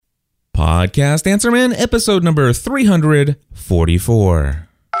Podcast Answer Man, episode number 344.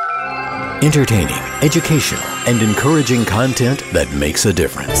 Entertaining, educational, and encouraging content that makes a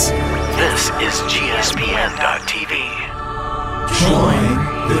difference. This is GSPN.TV.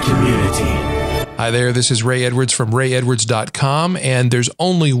 Join the community. Hi there, this is Ray Edwards from RayEdwards.com, and there's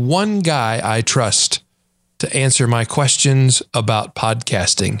only one guy I trust to answer my questions about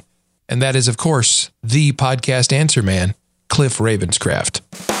podcasting, and that is, of course, the Podcast Answer Man, Cliff Ravenscraft.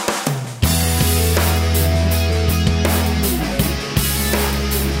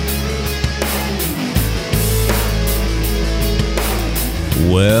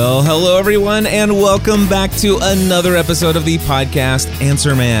 Well, hello everyone, and welcome back to another episode of the Podcast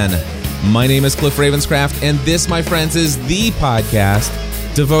Answer Man. My name is Cliff Ravenscraft, and this, my friends, is the podcast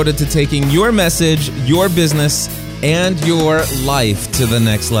devoted to taking your message, your business, and your life to the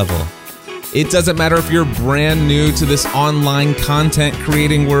next level. It doesn't matter if you're brand new to this online content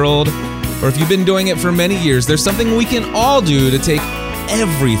creating world, or if you've been doing it for many years. There's something we can all do to take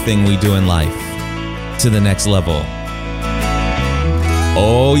everything we do in life to the next level.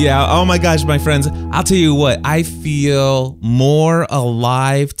 Oh yeah, oh my gosh, my friends, I'll tell you what, I feel more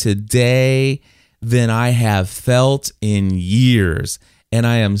alive today than I have felt in years, and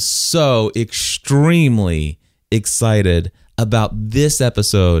I am so extremely excited about this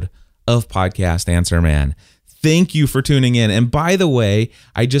episode of Podcast Answer Man. Thank you for tuning in, and by the way,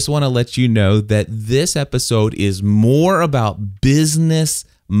 I just want to let you know that this episode is more about business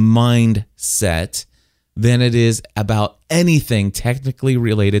mindset than it is about anything technically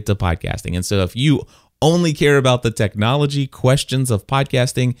related to podcasting. And so if you only care about the technology questions of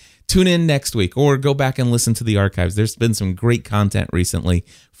podcasting, tune in next week or go back and listen to the archives. There's been some great content recently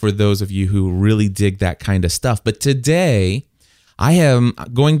for those of you who really dig that kind of stuff. But today, I am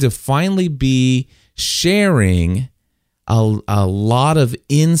going to finally be sharing a lot of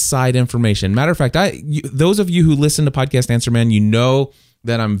inside information. Matter of fact, those of you who listen to Podcast Answer Man, you know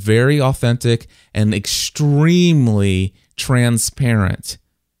that I'm very authentic and extremely transparent,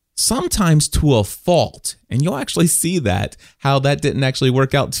 sometimes to a fault. And you'll actually see how that didn't actually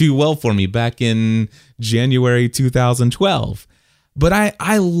work out too well for me back in January 2012. But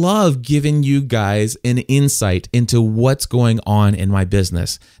I love giving you guys an insight into what's going on in my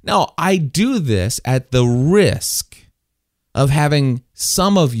business. Now, I do this at the risk of having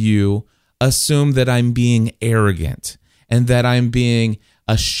some of you assume that I'm being arrogant and that I'm being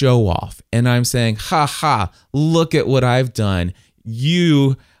a show off, and I'm saying, look at what I've done.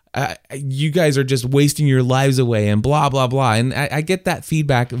 You guys are just wasting your lives away and blah, blah, blah. And I get that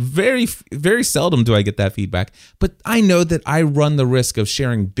feedback. Very, very seldom do I get that feedback, but I know that I run the risk of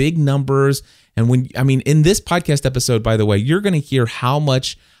sharing big numbers. And in this podcast episode, by the way, you're going to hear how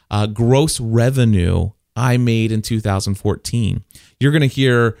much gross revenue I made in 2014. You're going to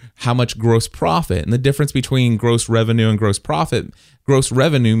hear how much gross profit, and the difference between gross revenue and gross profit. Gross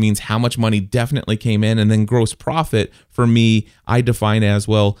revenue means how much money definitely came in, and then gross profit, for me, I define as,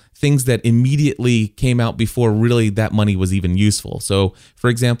 well, things that immediately came out before really that money was even useful. So, for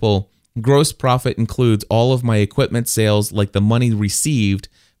example, gross profit includes all of my equipment sales, like the money received,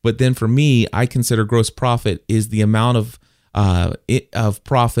 but then for me, I consider gross profit is the amount of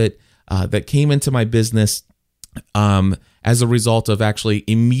profit that came into my business as a result of actually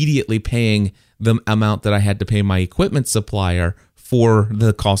immediately paying the amount that I had to pay my equipment supplier for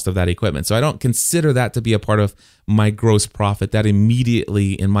the cost of that equipment. So I don't consider that to be a part of my gross profit. That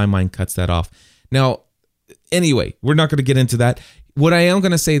immediately, in my mind, cuts that off. Now, anyway, we're not going to get into that. What I am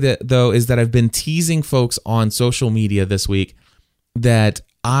going to say though is that I've been teasing folks on social media this week that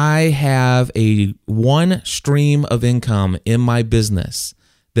I have one stream of income in my business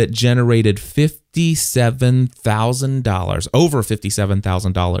that generated $57,000, over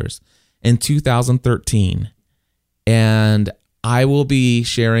 $57,000 in 2013. And I will be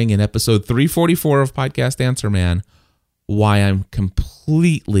sharing in episode 344 of Podcast Answer Man why I'm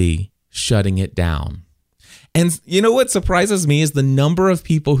completely shutting it down. And you know what surprises me is the number of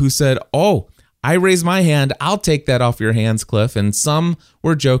people who said, "Oh, I raised my hand. I'll take that off your hands, Cliff." And some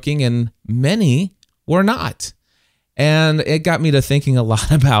were joking and many were not. And it got me to thinking a lot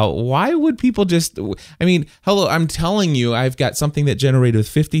about why would people hello, I'm telling you, I've got something that generated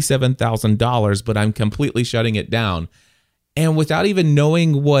 $57,000, but I'm completely shutting it down. And without even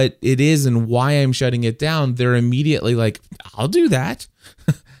knowing what it is and why I'm shutting it down, they're immediately like, I'll do that.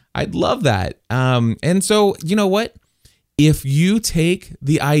 I'd love that. And so, you know what? If you take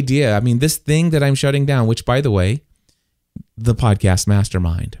the idea, this thing that I'm shutting down, which, by the way, the Podcast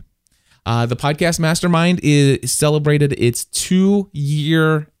Mastermind. The Podcast Mastermind is celebrated its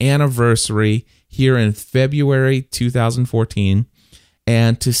 2-year anniversary here in February 2014.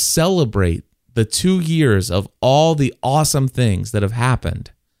 And to celebrate the 2 years of all the awesome things that have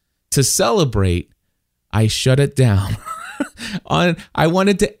happened, to celebrate, I shut it down. I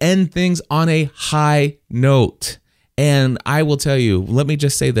wanted to end things on a high note. And I will tell you, let me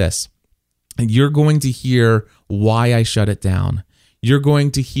just say this. You're going to hear why I shut it down. You're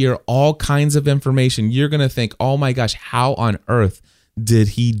going to hear all kinds of information. You're going to think, oh my gosh, how on earth did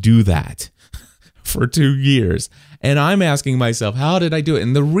he do that for 2 years? And I'm asking myself, how did I do it?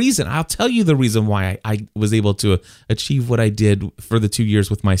 And the reason, I'll tell you the reason why I was able to achieve what I did for the 2 years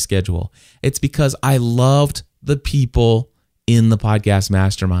with my schedule. It's because I loved the people in the podcast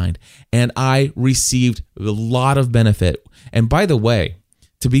mastermind, and I received a lot of benefit. And by the way,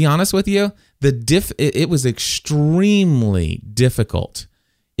 to be honest with you, it was extremely difficult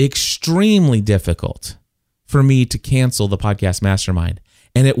for me to cancel the podcast mastermind.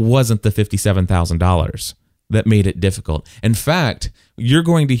 And it wasn't the $57,000 that made it difficult. In fact, you're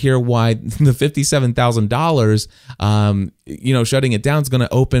going to hear why the $57,000, shutting it down is going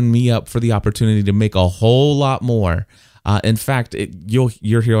to open me up for the opportunity to make a whole lot more. In fact, you'll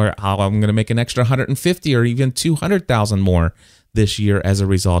hear how I'm going to make an extra 150 or even 200,000 more this year as a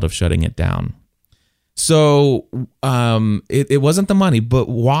result of shutting it down. So it wasn't the money, but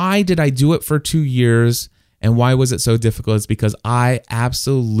why did I do it for 2 years? And why was it so difficult? It's because I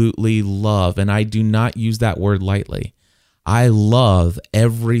absolutely love, and I do not use that word lightly, I love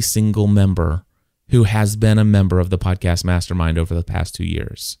every single member who has been a member of the Podcast Mastermind over the past 2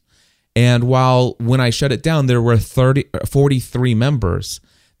 years. And when I shut it down, there were 43 members,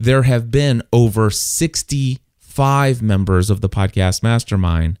 there have been over 65 members of the Podcast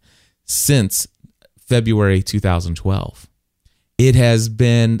Mastermind since February 2012. It has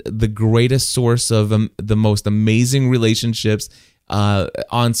been the greatest source of the most amazing relationships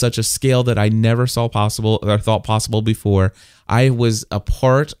on such a scale that I never saw possible or thought possible before. I was a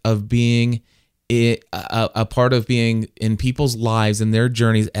part of being in people's lives and their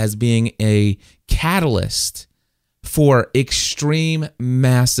journeys as being a catalyst for extreme,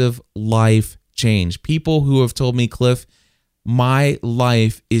 massive life change. People who have told me, Cliff, my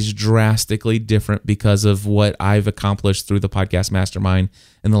life is drastically different because of what I've accomplished through the Podcast Mastermind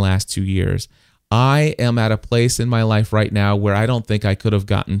in the last 2 years. I am at a place in my life right now where I don't think I could have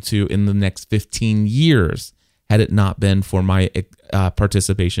gotten to in the next 15 years had it not been for my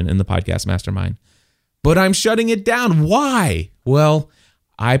participation in the Podcast Mastermind. But I'm shutting it down. Why? Well,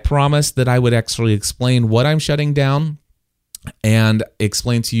 I promised that I would actually explain what I'm shutting down and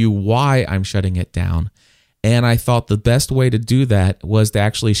explain to you why I'm shutting it down. And I thought the best way to do that was to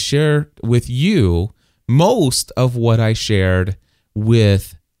actually share with you most of what I shared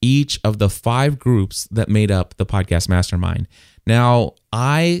with each of the 5 groups that made up the Podcast Mastermind. Now,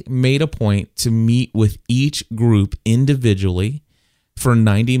 I made a point to meet with each group individually for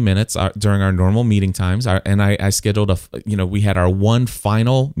 90 minutes during our normal meeting times. And I scheduled we had our one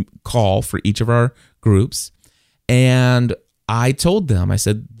final call for each of our groups. And I told them, I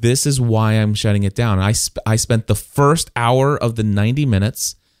said, this is why I'm shutting it down. I spent the first hour of the 90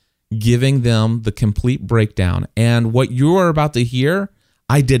 minutes giving them the complete breakdown. And what you're about to hear,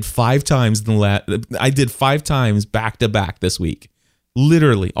 I did 5 times back to back this week.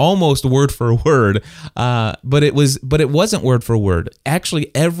 Literally, almost word for word. But it wasn't word for word. Actually,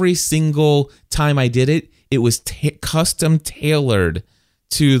 every single time I did it, it was custom tailored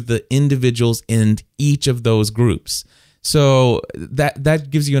to the individuals in each of those groups. So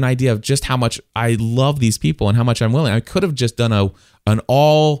that gives you an idea of just how much I love these people and how much I'm willing. I could have just done an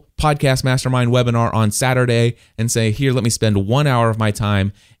all Podcast Mastermind webinar on Saturday and say, here, let me spend 1 hour of my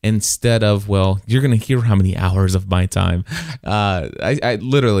time instead of, well, you're going to hear how many hours of my time. I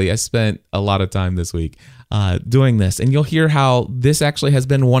spent a lot of time this week doing this, and you'll hear how this actually has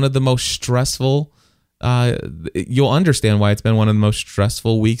been one of the most stressful. You'll understand why it's been one of the most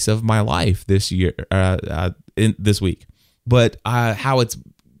stressful weeks of my life this year, this week. But how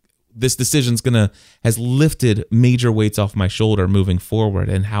this decision's has lifted major weights off my shoulder moving forward,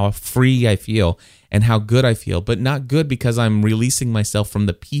 and how free I feel and how good I feel. But not good because I'm releasing myself from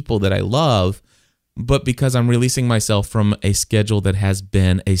the people that I love, but because I'm releasing myself from a schedule that has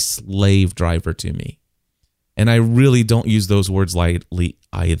been a slave driver to me. And I really don't use those words lightly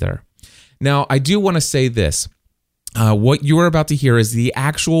either. Now, I do want to say this. What you're about to hear is the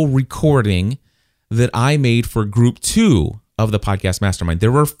actual recording that I made for Group 2 of the Podcast Mastermind.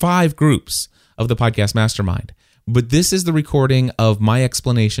 There were 5 groups of the Podcast Mastermind, but this is the recording of my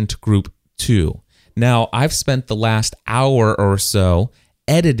explanation to Group 2. Now, I've spent the last hour or so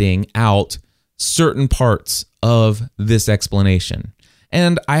editing out certain parts of this explanation,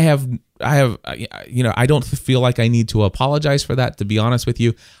 and I have I don't feel like I need to apologize for that, to be honest with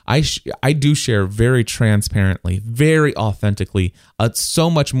you. I do share very transparently, very authentically, so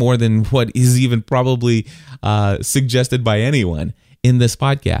much more than what is even probably suggested by anyone in this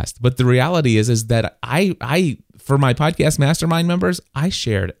podcast. But the reality is that I for my podcast Mastermind members, I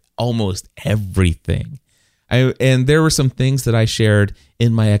shared almost everything. And there were some things that I shared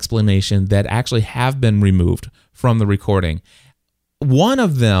in my explanation that actually have been removed from the recording. One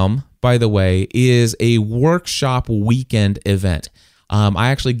of them, by the way, is a workshop weekend event. I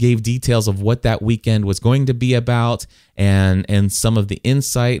actually gave details of what that weekend was going to be about and some of the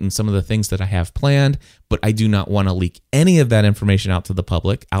insight and some of the things that I have planned, but I do not want to leak any of that information out to the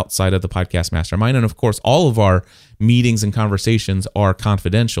public outside of the Podcast Mastermind. And of course, all of our meetings and conversations are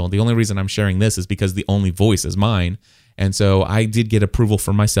confidential. The only reason I'm sharing this is because the only voice is mine. And so I did get approval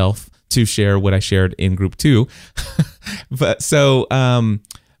from myself to share what I shared in group 2. I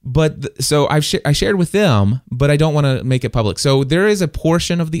shared with them, but I don't want to make it public. So there is a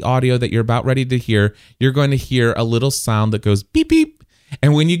portion of the audio that you're about ready to hear. You're going to hear a little sound that goes beep beep.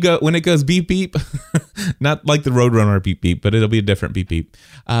 And when it goes beep beep, not like the Roadrunner beep beep, but it'll be a different beep beep.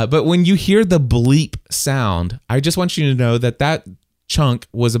 But when you hear the bleep sound, I just want you to know that chunk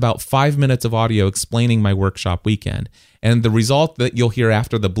was about 5 minutes of audio explaining my workshop weekend. And the result that you'll hear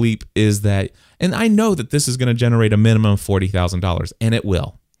after the bleep is that, and I know that this is going to generate a minimum of $40,000, and it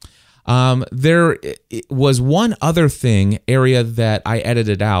will. There was one other area that I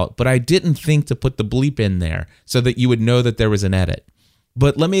edited out, but I didn't think to put the bleep in there so that you would know that there was an edit.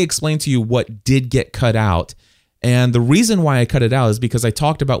 But let me explain to you what did get cut out. And the reason why I cut it out is because I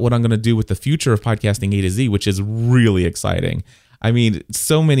talked about what I'm going to do with the future of Podcasting A to Z, which is really exciting. I mean,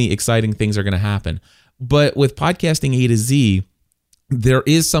 so many exciting things are going to happen. But with Podcasting A to Z, there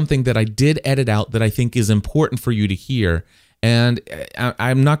is something that I did edit out that I think is important for you to hear. And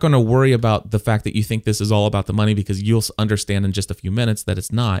I'm not going to worry about the fact that you think this is all about the money, because you'll understand in just a few minutes that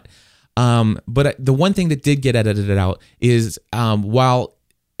it's not. But the one thing that did get edited out is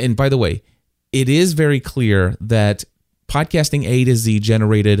and by the way, it is very clear that Podcasting A to Z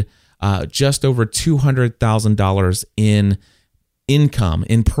generated just over $200,000 in income,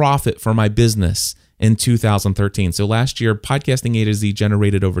 in profit for my business in 2013. So last year, Podcasting A to Z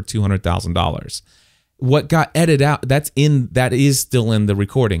generated over $200,000. What got edited out, that is still in the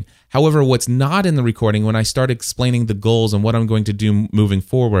recording. However, what's not in the recording, when I start explaining the goals and what I'm going to do moving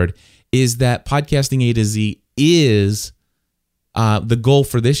forward, is that Podcasting A to Z is, the goal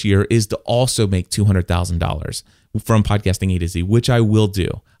for this year is to also make $200,000 from Podcasting A to Z, which I will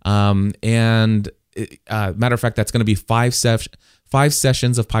do. Matter of fact, that's going to be 5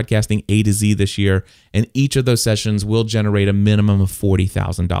 sessions of Podcasting A to Z this year, and each of those sessions will generate a minimum of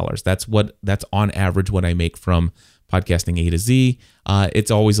 $40,000. That's on average what I make from Podcasting A to Z. It's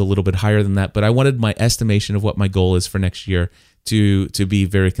always a little bit higher than that, but I wanted my estimation of what my goal is for next year to be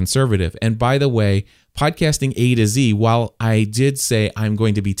very conservative. And by the way, Podcasting A to Z, while I did say I'm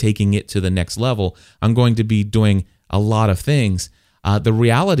going to be taking it to the next level, I'm going to be doing a lot of things. The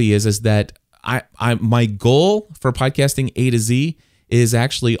reality is that my goal for Podcasting A to Z is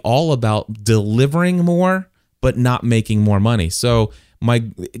actually all about delivering more, but not making more money. So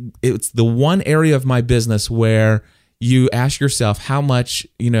it's the one area of my business where you ask yourself how much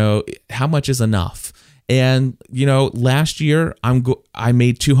is enough. And last year I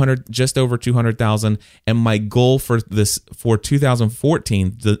made just over 200,000, and my goal for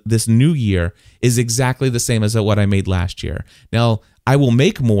 2014, this new year, is exactly the same as what I made last year. Now, I will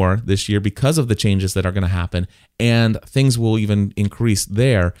make more this year because of the changes that are going to happen, and things will even increase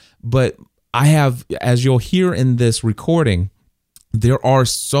there. But I have, as you'll hear in this recording, there are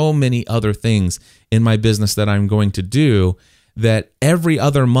so many other things in my business that I'm going to do that every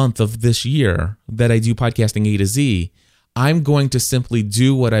other month of this year that I do Podcasting A to Z, I'm going to simply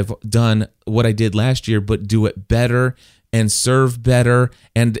do what I did last year, but do it better and serve better.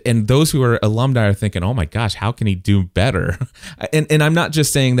 And those who are alumni are thinking, oh my gosh, how can he do better? And I'm not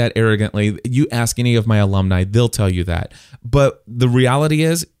just saying that arrogantly. You ask any of my alumni, they'll tell you that. But the reality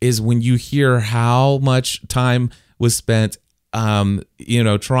is when you hear how much time was spent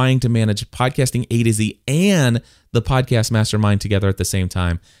trying to manage Podcasting A to Z and the Podcast Mastermind together at the same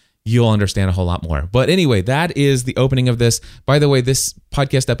time, you'll understand a whole lot more. But anyway, that is the opening of this. By the way, this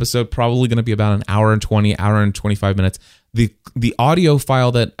podcast episode probably going to be about an hour and 25 minutes. The audio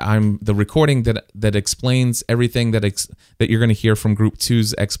file the recording that explains everything that you're going to hear from Group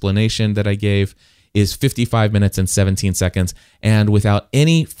 2's explanation that I gave is 55 minutes and 17 seconds. And without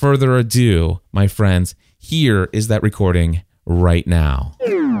any further ado, my friends, here is that recording right now.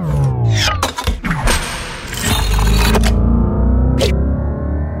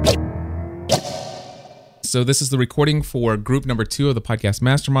 So this is the recording for group number 2 of the podcast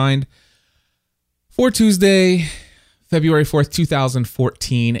Mastermind for Tuesday, February 4th,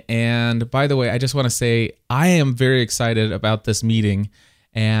 2014. And by the way, I just want to say I am very excited about this meeting.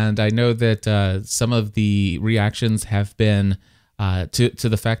 And I know that some of the reactions have been to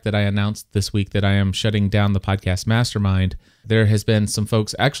the fact that I announced this week that I am shutting down the podcast Mastermind. There has been some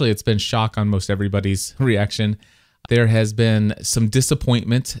folks, actually it's been shock on most everybody's reaction. There has been some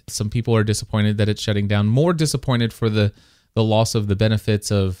disappointment. Some people are disappointed that it's shutting down, more disappointed for the loss of the benefits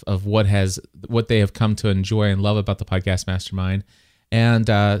of what they have come to enjoy and love about the podcast Mastermind. And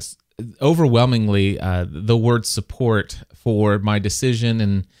overwhelmingly, the word support for my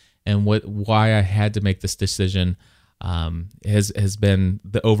decision and why I had to make this decision has been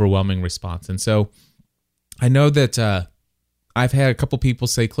the overwhelming response. And so I know that I've had a couple people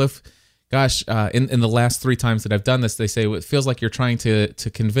say, Cliff, gosh, in the last 3 times that I've done this, they say, well, it feels like you're trying to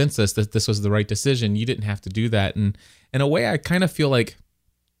convince us that this was the right decision. You didn't have to do that. And in a way, I kind of feel like,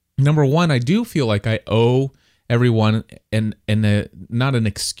 number one, I do feel like I owe everyone not an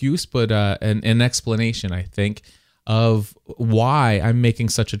excuse, but an explanation, I think, of why I'm making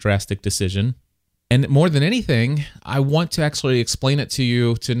such a drastic decision. And more than anything, I want to actually explain it to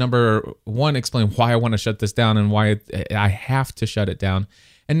you to, number one, explain why I want to shut this down and why I have to shut it down.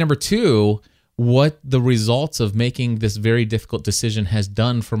 And number 2, what the results of making this very difficult decision has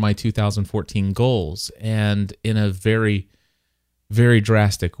done for my 2014 goals, and in a very, very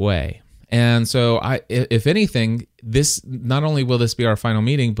drastic way. And so, if anything, this not only will this be our final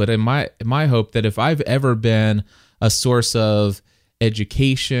meeting, but in my hope that if I've ever been a source of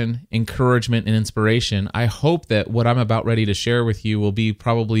education, encouragement, and inspiration, I hope that what I'm about ready to share with you will be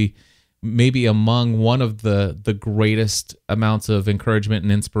probably maybe among one of the greatest amounts of encouragement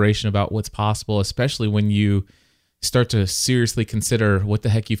and inspiration about what's possible, especially when you start to seriously consider what the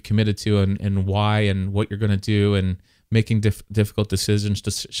heck you've committed to and why and what you're going to do, and making difficult decisions to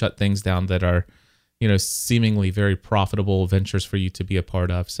shut things down that are, seemingly very profitable ventures for you to be a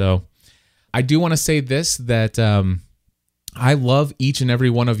part of. So I do want to say this, that I love each and every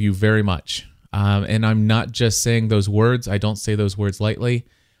one of you very much. And I'm not just saying those words. I don't say those words lightly.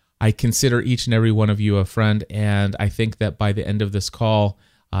 I consider each and every one of you a friend, and I think that by the end of this call,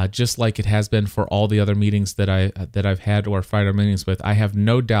 just like it has been for all the other meetings that I've had or final meetings with, I have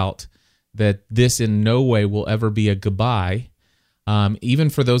no doubt that this in no way will ever be a goodbye. Even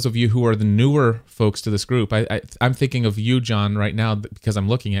for those of you who are the newer folks to this group, I'm thinking of you, John, right now because I'm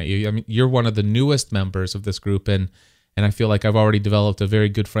looking at you. I mean, you're one of the newest members of this group, and I feel like I've already developed a very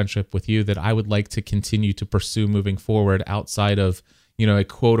good friendship with you that I would like to continue to pursue moving forward outside of a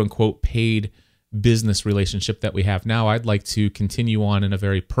quote-unquote paid business relationship that we have now. I'd like to continue on in a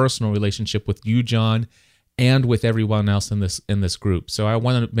very personal relationship with you, John, and with everyone else in this group. So I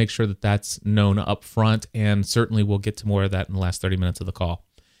want to make sure that that's known up front, and certainly we'll get to more of that in the last 30 minutes of the call.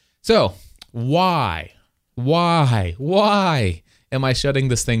 So why am I shutting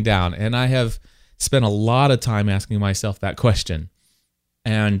this thing down? And I have spent a lot of time asking myself that question.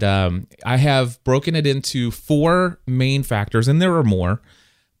 And I have broken it into 4 main factors, and there are more,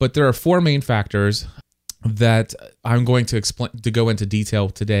 but there are 4 main factors that I'm going to go into detail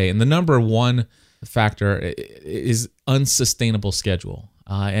today. And the number 1 factor is unsustainable schedule.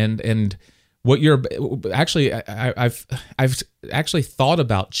 And what you're actually, I've actually thought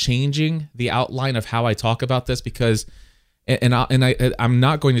about changing the outline of how I talk about this, because I'm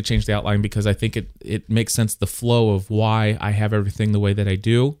not going to change the outline because I think it makes sense, the flow of why I have everything the way that I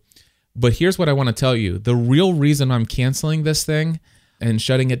do. But here's what I want to tell you. The real reason I'm canceling this thing and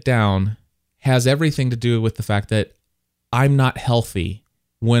shutting it down has everything to do with the fact that I'm not healthy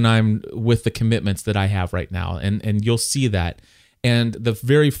when I'm with the commitments that I have right now. And you'll see that. And the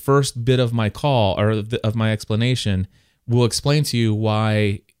very first bit of my call, or of my explanation, will explain to you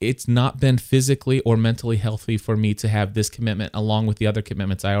why it's not been physically or mentally healthy for me to have this commitment along with the other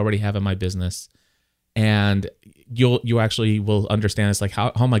commitments I already have in my business. And you actually will understand, it's like,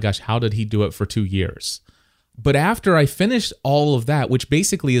 oh my gosh, how did he do it for 2 years? But after I finished all of that, which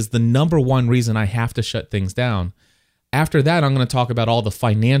basically is the number 1 reason I have to shut things down, after that, I'm going to talk about all the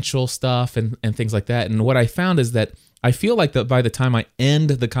financial stuff and things like that. And what I found is that I feel like that by the time I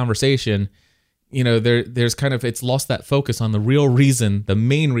end the conversation, there's kind of, it's lost that focus on the real reason. The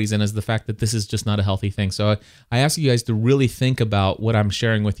main reason is the fact that this is just not a healthy thing. So I ask you guys to really think about what I'm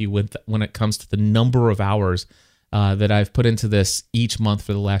sharing with you when it comes to the number of hours that I've put into this each month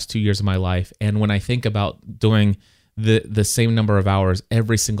for the last 2 years of my life. And when I think about doing the same number of hours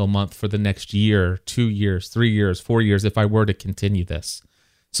every single month for the next year, 2 years, 3 years, 4 years, if I were to continue this.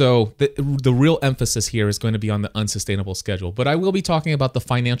 So the real emphasis here is going to be on the unsustainable schedule. But I will be talking about the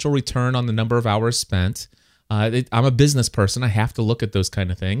financial return on the number of hours spent. I'm a business person. I have to look at those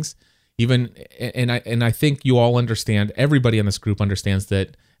kind of things. And I think you all understand, everybody in this group understands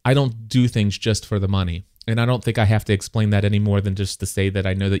that I don't do things just for the money. And I don't think I have to explain that any more than just to say that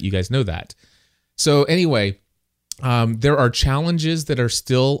I know that you guys know that. So anyway, there are challenges that are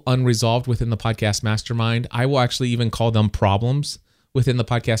still unresolved within the Podcast Mastermind. I will actually even call them problems within the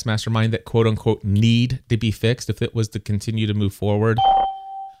Podcast Mastermind that quote unquote need to be fixed if it was to continue to move forward.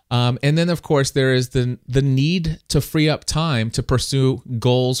 And then, of course, there is the need to free up time to pursue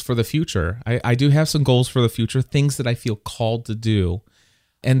goals for the future. I do have some goals for the future, things that I feel called to do.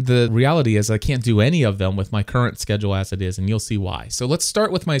 And the reality is I can't do any of them with my current schedule as it is, and you'll see why. So let's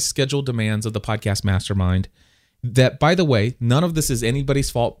start with my schedule demands of the Podcast Mastermind. That, by the way, none of this is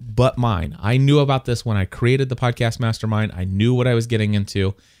anybody's fault but mine. I knew about this when I created the Podcast Mastermind. I knew what I was getting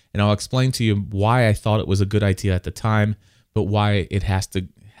into, and I'll explain to you why I thought it was a good idea at the time, but why it has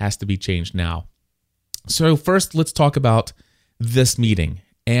to be changed now. So first, let's talk about this meeting,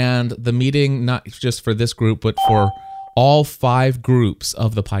 and the meeting not just for this group, but for all 5 groups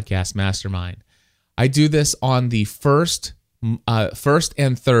of the Podcast Mastermind. I do this on the first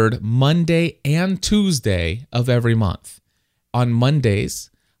and third Monday and Tuesday of every month. On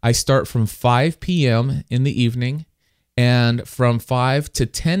Mondays, I start from 5 p.m. in the evening and from 5 to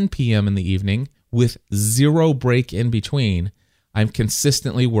 10 p.m. in the evening with 0 break in between. I'm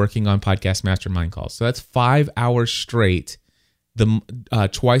consistently working on Podcast Mastermind calls. So that's 5 hours straight,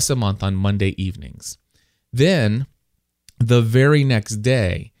 twice a month on Monday evenings. Then the very next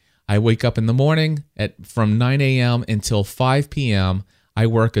day, I wake up in the morning from 9 a.m. until 5 p.m. I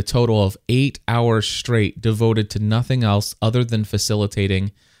work a total of 8 hours straight devoted to nothing else other than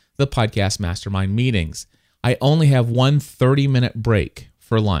facilitating the Podcast Mastermind meetings. I only have one 30-minute break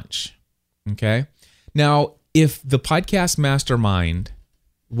for lunch. Okay? Now, if the Podcast Mastermind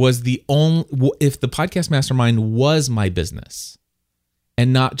was my business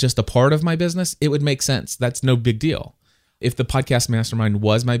and not just a part of my business, it would make sense. That's no big deal. If the Podcast Mastermind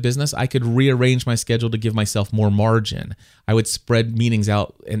was my business, I could rearrange my schedule to give myself more margin. I would spread meetings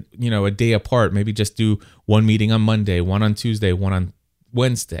out and, a day apart, maybe just do one meeting on Monday, one on Tuesday, one on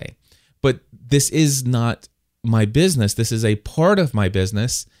Wednesday. But this is not my business. This is a part of my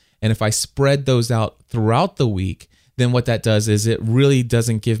business. And if I spread those out throughout the week, then what that does is it really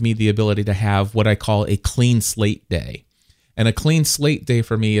doesn't give me the ability to have what I call a clean slate day. And a clean slate day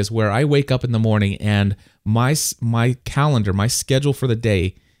for me is where I wake up in the morning and my calendar, my schedule for the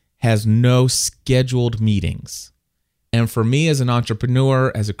day has no scheduled meetings. And for me as an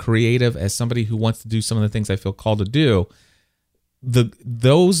entrepreneur, as a creative, as somebody who wants to do some of the things I feel called to do,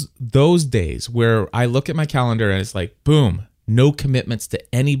 those days where I look at my calendar and it's like, boom, no commitments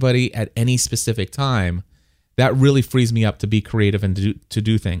to anybody at any specific time, that really frees me up to be creative and to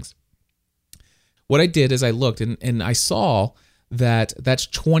do things. What I did is I looked and I saw that that's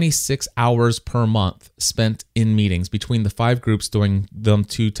 26 hours per month spent in meetings between the 5 groups, doing them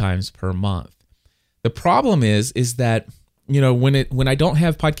 2 times per month. The problem is that, when I don't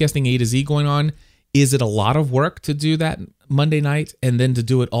have Podcasting A to Z going on, is it a lot of work to do that Monday night and then to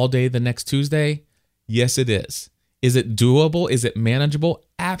do it all day the next Tuesday? Yes, it is. Is it doable? Is it manageable?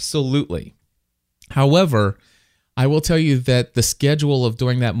 Absolutely. However, I will tell you that the schedule of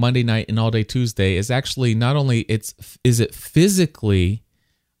doing that Monday night and all day Tuesday is actually not only is it physically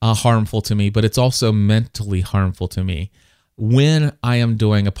harmful to me, but it's also mentally harmful to me when I am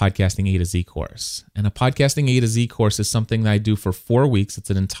doing a Podcasting A to Z course. And a Podcasting A to Z course is something that I do for 4 weeks. It's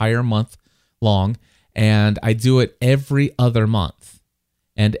an entire month long, and I do it every other month.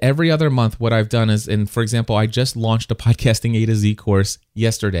 And every other month, what I've done is, and for example, I just launched a Podcasting A to Z course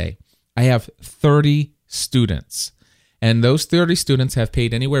yesterday. I have 30 students, and those 30 students have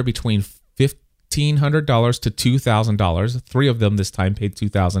paid anywhere between $1,500 to $2,000. 3 of them this time paid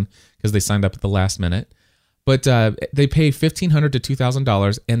 $2,000 because they signed up at the last minute. But they pay $1,500 to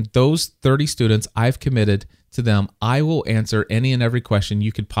 $2,000, and those 30 students, I've committed to them. I will answer any and every question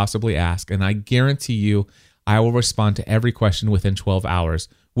you could possibly ask, and I guarantee you I will respond to every question within 12 hours,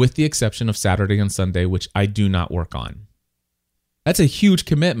 with the exception of Saturday and Sunday, which I do not work on. That's a huge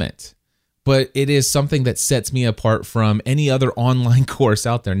commitment, but it is something that sets me apart from any other online course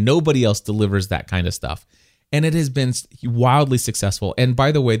out there. Nobody else delivers that kind of stuff. And it has been wildly successful. And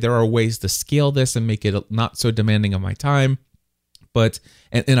by the way, there are ways to scale this and make it not so demanding of my time.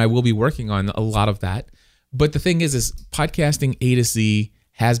 And I will be working on a lot of that. But the thing is Podcasting A to Z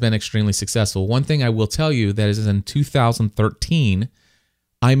has been extremely successful. One thing I will tell you that is in 2013,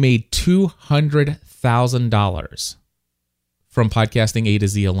 I made $200,000 from Podcasting A to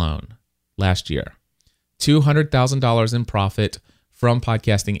Z alone last year. $200,000 in profit from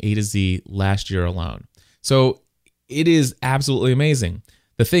Podcasting A to Z last year alone. So it is absolutely amazing.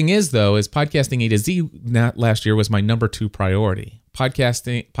 The thing is, though, is podcasting A to Z last year was my number 2 priority.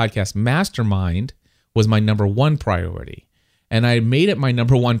 Podcast Mastermind was my number 1 priority. And I made it my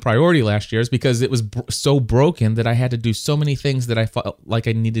number 1 priority last year is because it was so broken that I had to do so many things that I felt like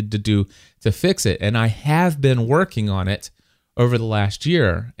I needed to do to fix it. And I have been working on it over the last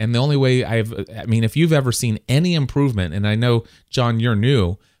year. And the only way if you've ever seen any improvement, and I know, John, you're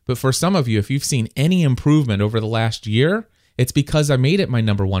new, but for some of you, if you've seen any improvement over the last year, it's because I made it my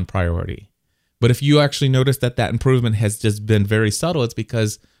number 1 priority. But if you actually notice that improvement has just been very subtle, it's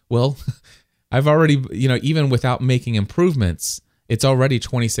because, well, I've already, even without making improvements, it's already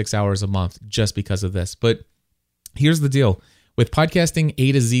 26 hours a month just because of this. But here's the deal. With Podcasting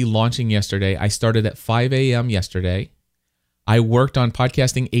A to Z launching yesterday, I started at 5 a.m. yesterday. I worked on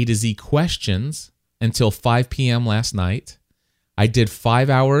Podcasting A to Z questions until 5 p.m. last night. I did 5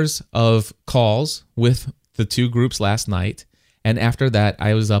 hours of calls with the 2 groups last night. And after that,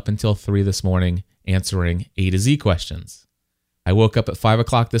 I was up until 3 this morning answering A to Z questions. I woke up at 5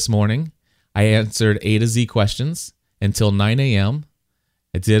 o'clock this morning. I answered A to Z questions until 9 a.m.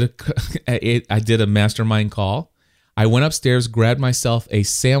 I did a mastermind call. I went upstairs, grabbed myself a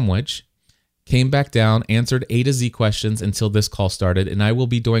sandwich, came back down, answered A to Z questions until this call started, and I will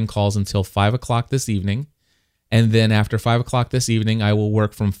be doing calls until 5 o'clock this evening. And then after 5 o'clock this evening, I will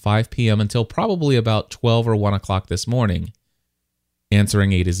work from 5 p.m. until probably about 12 or 1 o'clock this morning,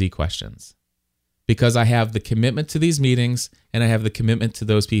 answering A to Z questions. Because I have the commitment to these meetings and I have the commitment to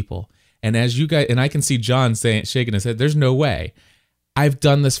those people. And as you guys, and I can see John shaking his head, there's no way. I've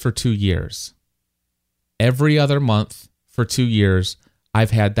done this for 2 years. Every other month for 2 years,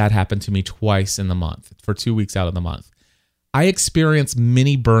 I've had that happen to me twice in the month, for 2 weeks out of the month. I experience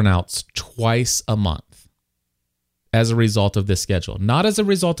mini burnouts twice a month as a result of this schedule. Not as a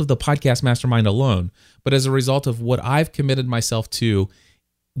result of the Podcast Mastermind alone, but as a result of what I've committed myself to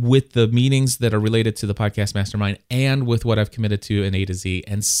with the meetings that are related to the Podcast Mastermind and with what I've committed to in A to Z.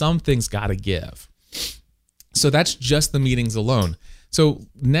 And something's got to give. So that's just the meetings alone. So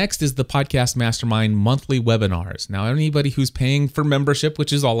next is the Podcast Mastermind monthly webinars. Now, anybody who's paying for membership,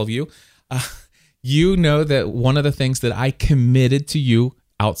 which is all of you, you know that one of the things that I committed to you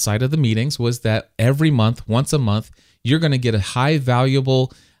outside of the meetings was that every month, once a month, you're going to get a highly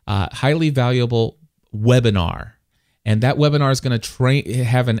valuable webinar. And that webinar is going to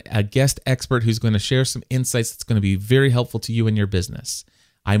have a guest expert who's going to share some insights that's going to be very helpful to you in your business.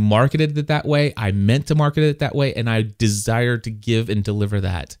 I marketed it that way. I meant to market it that way, and I desire to give and deliver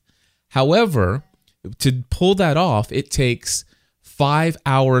that. However, to pull that off, it takes 5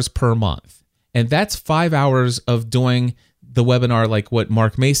 hours per month. And that's 5 hours of doing the webinar like what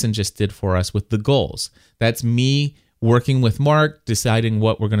Mark Mason just did for us with the goals. That's me working with Mark, deciding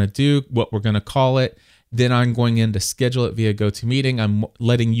what we're going to do, what we're going to call it. Then I'm going in to schedule it via GoToMeeting. I'm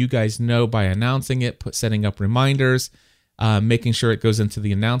letting you guys know by announcing it, setting up reminders, making sure it goes into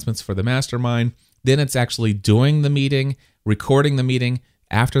the announcements for the mastermind. Then it's actually doing the meeting, recording the meeting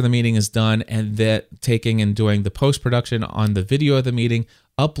after the meeting is done, and then taking and doing the post-production on the video of the meeting,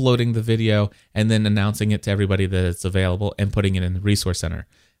 uploading the video, and then announcing it to everybody that it's available and putting it in the resource center.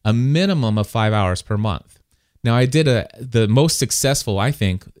 A minimum of 5 hours per month. Now, I did the most successful, I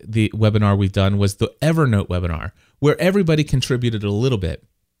think, the webinar we've done was the Evernote webinar, where everybody contributed a little bit.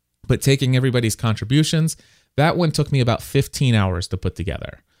 But taking everybody's contributions, that one took me about 15 hours to put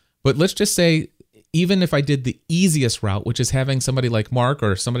together. But let's just say, even if I did the easiest route, which is having somebody like Mark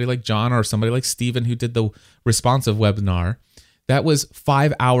or somebody like John or somebody like Steven who did the responsive webinar, that was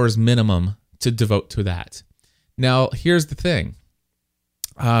 5 hours minimum to devote to that. Now, here's the thing.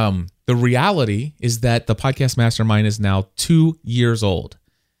 The reality is that the Podcast Mastermind is now 2 years old.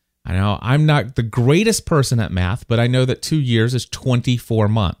 I know I'm not the greatest person at math, but I know that 2 years is 24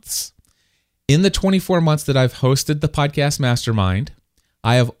 months. In the 24 months that I've hosted the Podcast Mastermind,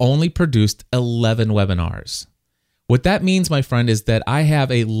 I have only produced 11 webinars. What that means, my friend, is that I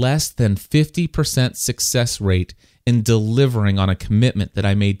have a less than 50% success rate in delivering on a commitment that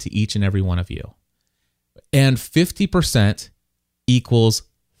I made to each and every one of you. And 50% equals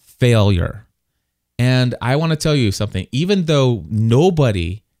failure. And I want to tell you something. Even though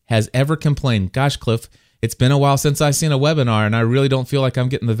nobody has ever complained, gosh, Cliff, it's been a while since I've seen a webinar and I really don't feel like I'm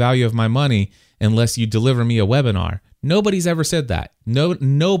getting the value of my money unless you deliver me a webinar. Nobody's ever said that.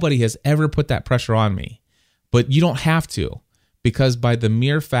 Nobody has ever put that pressure on me. But you don't have to, because by the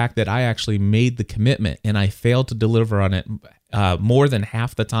mere fact that I actually made the commitment and I failed to deliver on it more than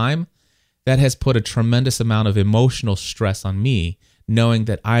half the time, that has put a tremendous amount of emotional stress on me, knowing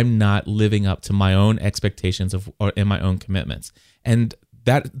that I'm not living up to my own expectations and my own commitments. And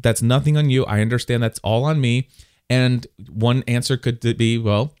that's nothing on you. I understand that's all on me. And one answer could be,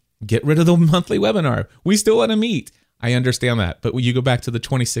 well, get rid of the monthly webinar. We still want to meet. I understand that. But when you go back to the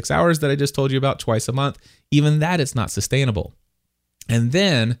 26 hours that I just told you about twice a month, even that is not sustainable. And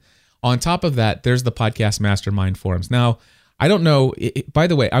then on top of that, there's the Podcast Mastermind forums. Now, I don't know. By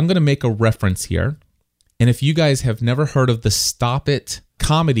the way, I'm going to make a reference here. And if you guys have never heard of the Stop It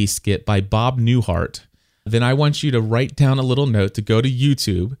comedy skit by Bob Newhart, then I want you to write down a little note to go to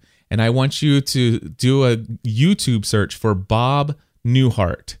YouTube. And I want you to do a YouTube search for Bob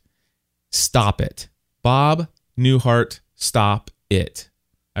Newhart. Stop It. Bob Newhart, Stop It.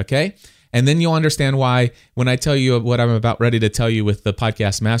 Okay? And then you'll understand why when I tell you what I'm about ready to tell you with the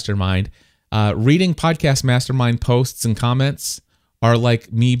Podcast Mastermind, reading Podcast Mastermind posts and comments are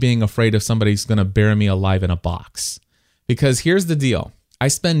like me being afraid if somebody's going to bury me alive in a box. Because here's the deal. I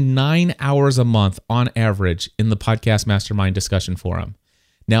spend 9 hours a month on average in the Podcast Mastermind discussion forum.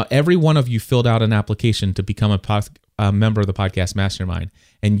 Now, every one of you filled out an application to become a member of the Podcast Mastermind.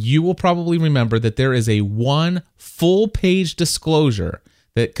 And you will probably remember that there is a one full-page disclosure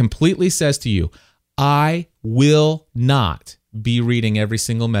that completely says to you, I will not be reading every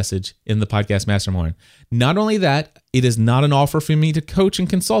single message in the Podcast Mastermind. Not only that, it is not an offer for me to coach and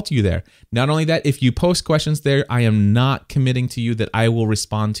consult you there. Not only that, if you post questions there, I am not committing to you that I will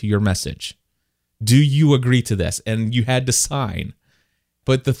respond to your message. Do you agree to this? And you had to sign.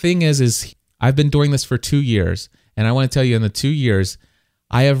 But the thing is I've been doing this for 2 years, and I want to tell you in the 2 years,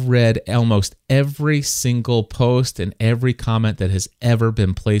 I have read almost every single post and every comment that has ever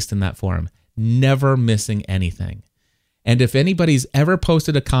been placed in that forum, never missing anything. And if anybody's ever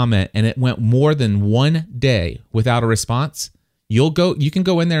posted a comment and it went more than 1 day without a response, you can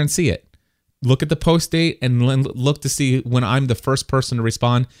go in there and see it. Look at the post date and look to see when I'm the first person to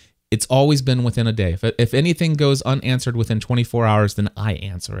respond. It's always been within a day. If anything goes unanswered within 24 hours, then I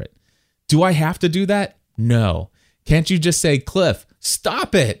answer it. Do I have to do that? No. Can't you just say, Cliff,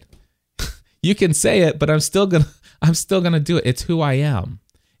 stop it? You can say it, but I'm still gonna do it. It's who I am.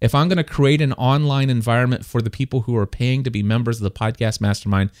 If I'm going to create an online environment for the people who are paying to be members of the Podcast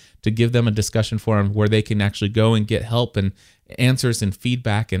Mastermind to give them a discussion forum where they can actually go and get help and answers and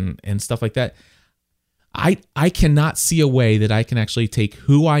feedback and stuff like that, I cannot see a way that I can actually take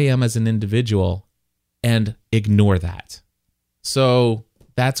who I am as an individual and ignore that. So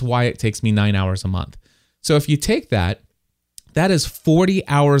that's why it takes me 9 hours a month. So if you take that, that is 40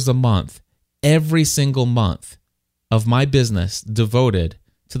 hours a month, every single month of my business devoted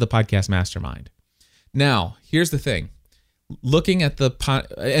to the Podcast Mastermind. Now, here's the thing. Looking at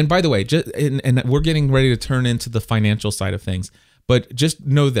and by the way, and we're getting ready to turn into the financial side of things, but just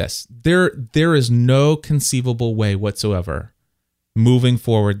know this. There is no conceivable way whatsoever moving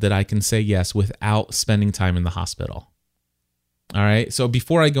forward that I can say yes without spending time in the hospital. All right? So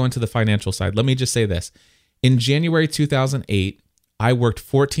before I go into the financial side, let me just say this. In January 2008, I worked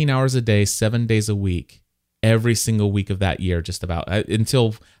 14 hours a day, 7 days a week. Every single week of that year, just about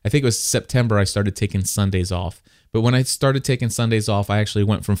until I think it was September, I started taking Sundays off. But when I started taking Sundays off, I actually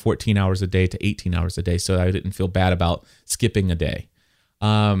went from 14 hours a day to 18 hours a day, so I didn't feel bad about skipping a day.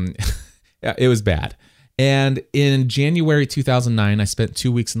 It was bad. And in January 2009, I spent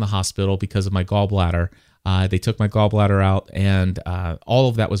 2 weeks in the hospital because of my gallbladder. They took my gallbladder out, and all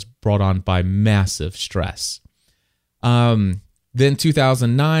of that was brought on by massive stress. Then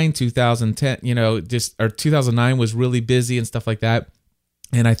 2009, 2010, 2009 was really busy and stuff like that.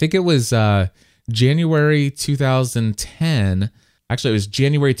 And I think it was January 2010. Actually, it was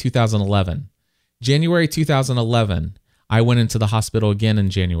January 2011. January 2011, I went into the hospital again in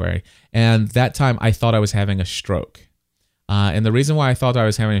January. And that time I thought I was having a stroke. And the reason why I thought I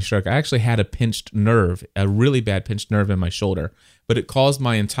was having a stroke, I actually had a pinched nerve, a really bad pinched nerve in my shoulder. But it caused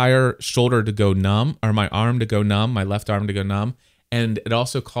my entire shoulder to go numb, or my arm to go numb, my left arm to go numb. And it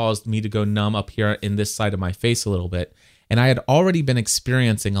also caused me to go numb up here in this side of my face a little bit. And I had already been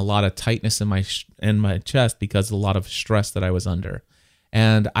experiencing a lot of tightness in my chest because of a lot of stress that I was under.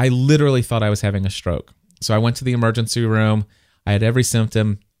 And I literally thought I was having a stroke. So I went to the emergency room. I had every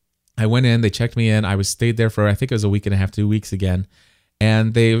symptom. I went in, they checked me in. I stayed there for, I think it was a week and a half, 2 weeks again.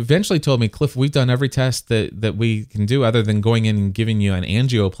 And they eventually told me, Cliff, we've done every test that we can do other than going in and giving you an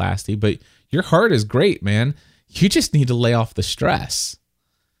angioplasty, but your heart is great, man. You just need to lay off the stress.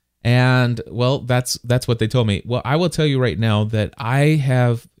 And well, that's what they told me. Well, I will tell you right now that I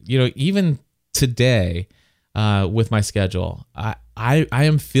have, even today with my schedule, I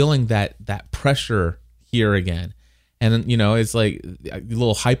am feeling that pressure here again. And, it's like a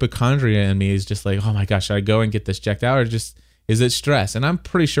little hypochondria in me is just like, oh my gosh, should I go and get this checked out, or just, is it stress? And I'm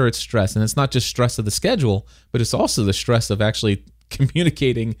pretty sure it's stress. And it's not just stress of the schedule, but it's also the stress of actually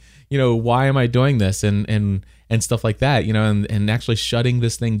communicating, why am I doing this and stuff like that, and actually shutting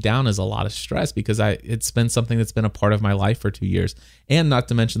this thing down is a lot of stress because it's been something that's been a part of my life for 2 years. And not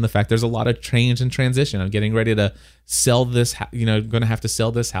to mention the fact there's a lot of change and transition. I'm getting ready to sell this, going to have to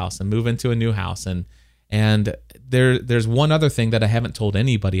sell this house and move into a new house. And there's one other thing that I haven't told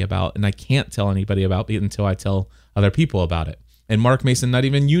anybody about, and I can't tell anybody about until I tell other people about it. And Mark Mason, not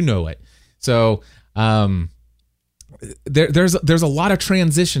even you know it. So, there's a lot of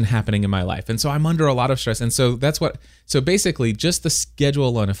transition happening in my life, and so I'm under a lot of stress. And so so basically just the schedule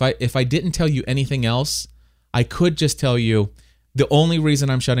alone, if I didn't tell you anything else, I could just tell you the only reason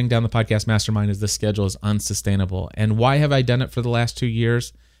I'm shutting down the Podcast Mastermind is the schedule is unsustainable. And why have I done it for the last 2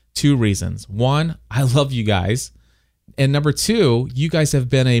 years? 2 reasons. One, I love you guys, and number two, you guys have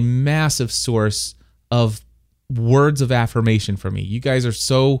been a massive source of words of affirmation for me. You guys are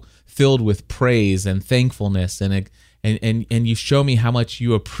so filled with praise and thankfulness, and you show me how much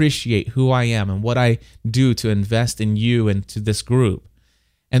you appreciate who I am and what I do to invest in you and to this group.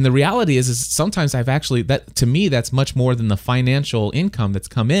 And the reality is sometimes to me, that's much more than the financial income that's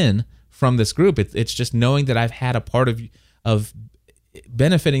come in from this group. It's just knowing that I've had a part of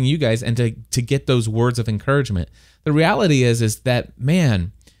benefiting you guys and to get those words of encouragement. The reality is that,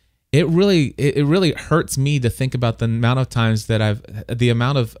 man, it really hurts me to think about the amount of times that the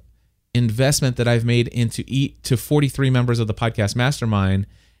amount of investment that I've made to 43 members of the Podcast Mastermind,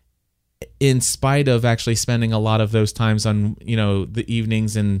 in spite of actually spending a lot of those times on, the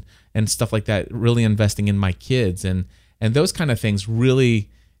evenings and stuff like that, really investing in my kids and those kind of things really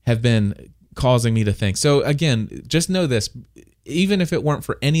have been causing me to think. So again, just know this, even if it weren't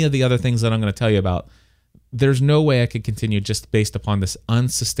for any of the other things that I'm going to tell you about, there's no way I could continue just based upon this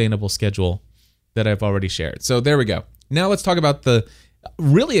unsustainable schedule that I've already shared. So there we go. Now let's talk about the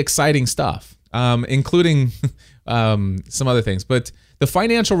really exciting stuff, including some other things. But the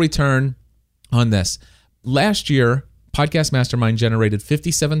financial return on this. Last year, Podcast Mastermind generated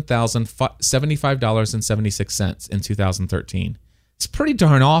 $57,075.76 in 2013. It's pretty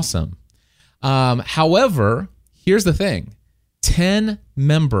darn awesome. However, here's the thing. 10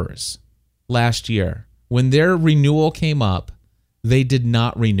 members last year, when their renewal came up, they did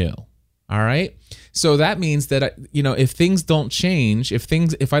not renew. All right. So that means that, if things don't change,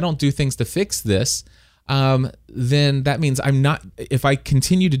 if I don't do things to fix this, then that means if I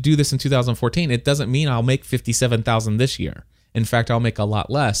continue to do this in 2014, it doesn't mean I'll make $57,000 this year. In fact, I'll make a lot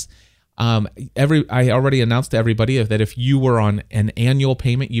less. I already announced to everybody that if you were on an annual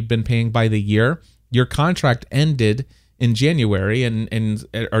payment, you've been paying by the year, your contract ended in January, and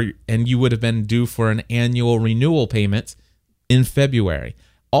you would have been due for an annual renewal payment in February.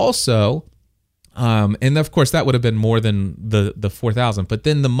 Also, and of course that would have been more than the $4,000. But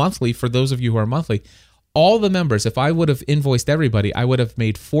then the monthly, for those of you who are monthly, all the members, if I would have invoiced everybody, I would have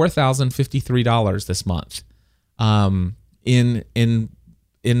made $4,053 this month, in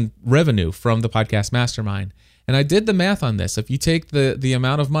revenue from the Podcast Mastermind. And I did the math on this. If you take the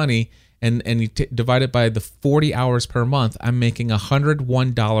amount of money and you divide it by the 40 hours per month, I'm making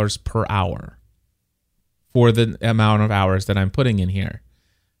 $101 per hour for the amount of hours that I'm putting in here.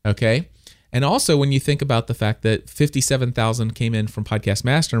 Okay? And also, when you think about the fact that 57,000 came in from Podcast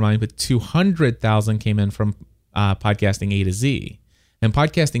Mastermind, but 200,000 came in from Podcasting A to Z. And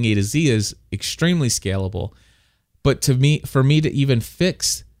Podcasting A to Z is extremely scalable. But for me to even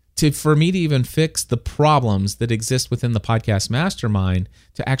fix the problems that exist within the Podcast Mastermind,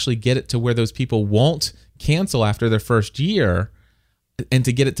 to actually get it to where those people won't cancel after their first year, and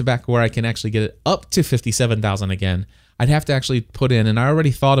to get it to back where I can actually get it up to 57,000 again, I'd have to actually put in, and I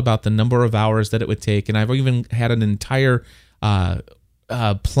already thought about the number of hours that it would take, and I've even had an entire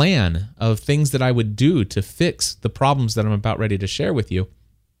plan of things that I would do to fix the problems that I'm about ready to share with you.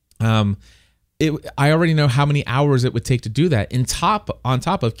 I already know how many hours it would take to do that, on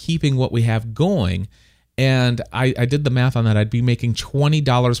top of keeping what we have going. And I did the math on that. I'd be making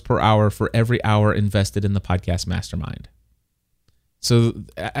 $20 per hour for every hour invested in the Podcast Mastermind. So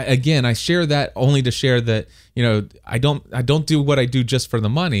again, I share that only to share that, I don't do what I do just for the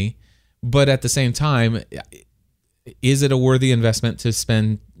money, but at the same time, is it a worthy investment to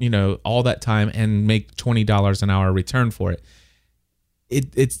spend, all that time and make $20 an hour return for it?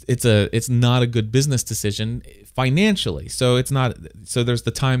 It's not a good business decision financially. So it's not. So there's the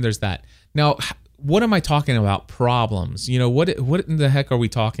time. There's that. Now, what am I talking about? Problems. What in the heck are we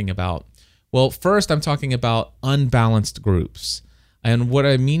talking about? Well, first, I'm talking about unbalanced groups. And what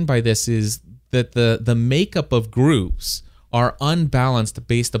I mean by this is that the makeup of groups are unbalanced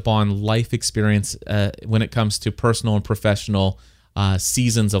based upon life experience when it comes to personal and professional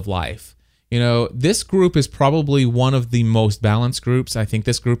seasons of life. This group is probably one of the most balanced groups. I think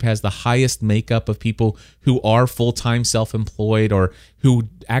this group has the highest makeup of people who are full-time self-employed or who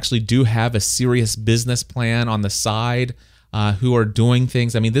actually do have a serious business plan on the side, who are doing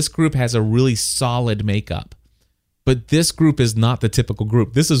things. I mean, this group has a really solid makeup. But this group is not the typical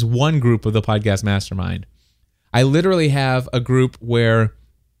group. This is one group of the Podcast Mastermind. I literally have a group where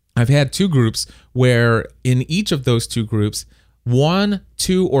I've had two groups where in each of those two groups, 1,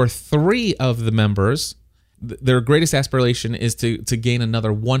 2, or 3 of the members, their greatest aspiration is to gain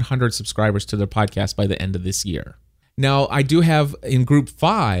another 100 subscribers to their podcast by the end of this year. Now, I do have in group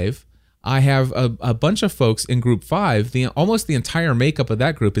 5, I have a bunch of folks in group 5. Almost the entire makeup of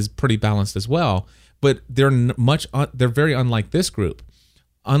that group is pretty balanced as well, but they're very unlike this group.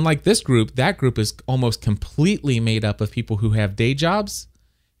 Unlike this group, that group is almost completely made up of people who have day jobs,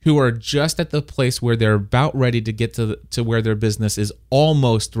 who are just at the place where they're about ready to get to where their business is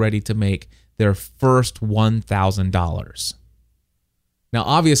almost ready to make their first $1,000. Now,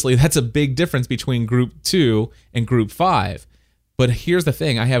 obviously, that's a big difference between group 2 and group 5. But here's the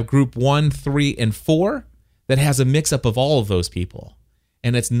thing. I have group 1, 3, and 4 that has a mix-up of all of those people.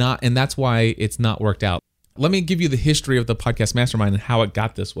 And that's why it's not worked out. Let me give you the history of the Podcast Mastermind and how it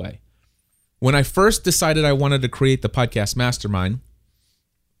got this way. When I first decided I wanted to create the Podcast Mastermind,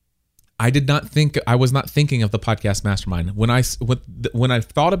 I was not thinking of the Podcast Mastermind. When I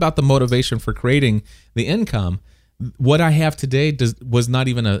thought about the motivation for creating the income, what I have today was not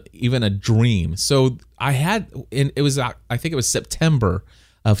even a dream. So I think it was September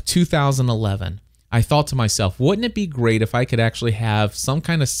of 2011. I thought to myself, wouldn't it be great if I could actually have some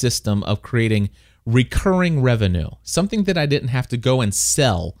kind of system of creating recurring revenue, something that I didn't have to go and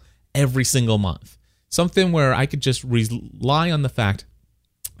sell every single month, something where I could just rely on the fact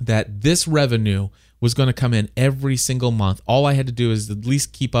that this revenue was going to come in every single month. All I had to do is at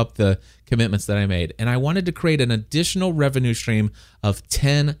least keep up the commitments that I made. And I wanted to create an additional revenue stream of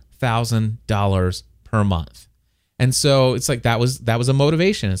 $10,000 per month. And so it's like that was a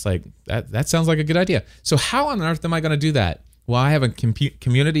motivation. It's like that sounds like a good idea. So how on earth am I going to do that? Well, I have a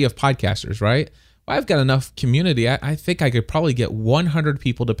community of podcasters, right? Well, I've got enough community. I think I could probably get 100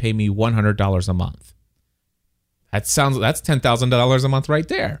 people to pay me $100 a month. That's $10,000 a month right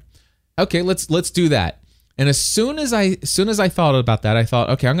there. Okay, let's do that. And as soon as I thought about that, I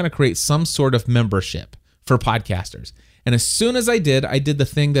thought, okay, I'm going to create some sort of membership for podcasters. And as soon as I did the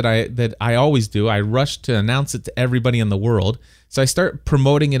thing that I always do. I rushed to announce it to everybody in the world. So I start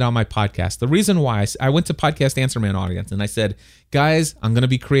promoting it on my podcast. The reason why I went to Podcast Answer Man audience and I said, guys, I'm going to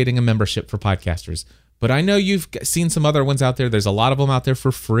be creating a membership for podcasters. But I know you've seen some other ones out there. There's a lot of them out there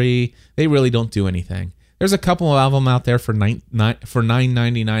for free. They really don't do anything. There's a couple of them out there for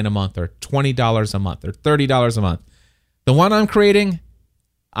 $9.99 a month or $20 a month or $30 a month. The one I'm creating,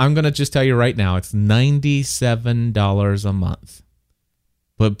 I'm going to just tell you right now, it's $97 a month.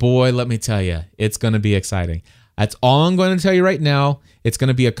 But boy, let me tell you, it's going to be exciting. That's all I'm going to tell you right now. It's going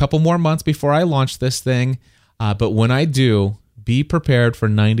to be a couple more months before I launch this thing. But when I do, be prepared for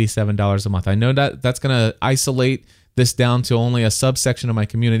 $97 a month. I know that that's going to isolate this down to only a subsection of my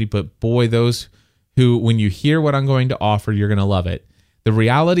community, but boy, those who, when you hear what I'm going to offer, you're going to love it. The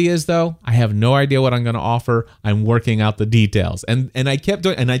reality is, though, I have no idea what I'm going to offer. I'm working out the details. And I kept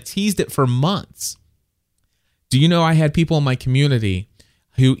doing, and I teased it for months. Do you know I had people in my community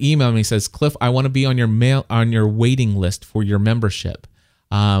who emailed me, says, Cliff, I want to be on your waiting list for your membership.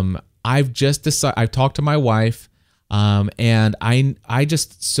 I've just decided, I've talked to my wife, and I'm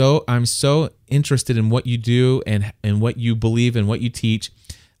so interested in what you do and what you believe and what you teach.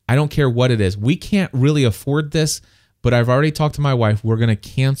 I don't care what it is. We can't really afford this, but I've already talked to my wife. We're going to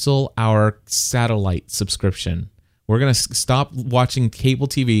cancel our satellite subscription. We're going to stop watching cable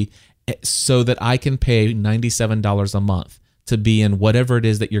TV so that I can pay $97 a month to be in whatever it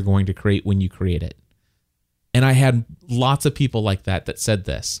is that you're going to create when you create it. And I had lots of people like that said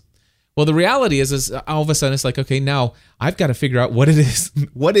this. Well, the reality is all of a sudden it's like, okay, now I've got to figure out what it is.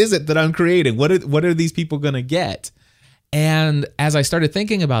 What is it that I'm creating? What are these people going to get? And as I started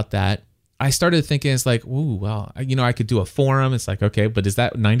thinking about that, I started thinking, it's like, ooh, well, I could do a forum. It's like, okay, but is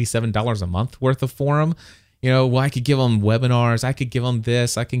that $97 a month worth of forum? Well, I could give them webinars. I could give them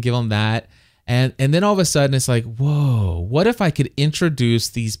this. I can give them that. And then all of a sudden it's like, whoa, what if I could introduce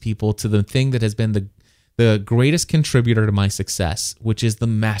these people to the thing that has been the greatest contributor to my success, which is the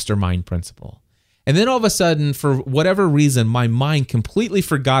mastermind principle. And then all of a sudden, for whatever reason, my mind completely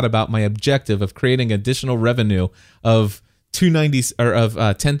forgot about my objective of creating additional revenue of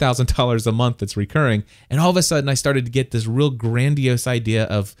 $10,000 a month that's recurring. And all of a sudden, I started to get this real grandiose idea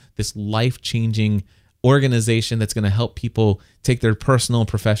of this life-changing organization that's going to help people take their personal and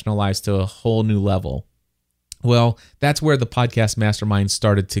professional lives to a whole new level. Well, that's where the podcast Mastermind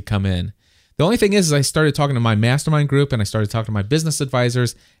started to come in. The only thing is I started talking to my mastermind group and I started talking to my business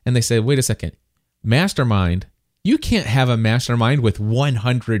advisors, and they said, wait a second, mastermind? You can't have a mastermind with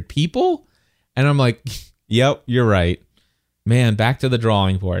 100 people? And I'm like, yep, you're right. Man, back to the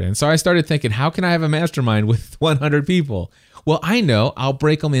drawing board. And so I started thinking, how can I have a mastermind with 100 people? Well, I know I'll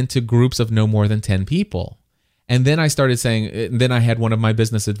break them into groups of no more than 10 people. And then I started saying, then I had one of my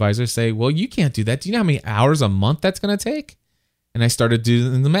business advisors say, well, you can't do that. Do you know how many hours a month that's going to take? And I started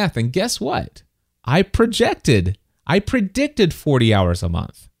doing the math. And guess what? I predicted 40 hours a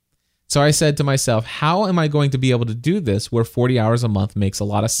month. So I said to myself, how am I going to be able to do this where 40 hours a month makes a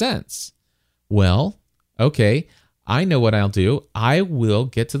lot of sense? Well, okay, I know what I'll do. I will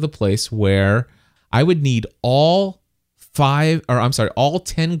get to the place where I would need all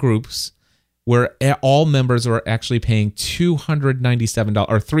 10 groups where all members are actually paying $297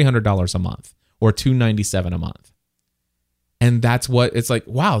 or $300 a month or $297 a month. And that's what it's like,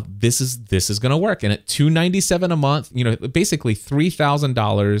 wow, this is going to work. And at $297 a month, basically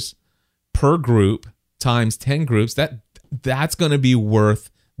 $3,000 per group times 10 groups, that's going to be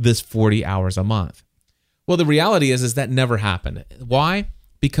worth this 40 hours a month. Well, the reality is that never happened. Why?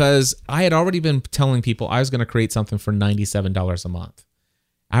 Because I had already been telling people I was going to create something for $97 a month.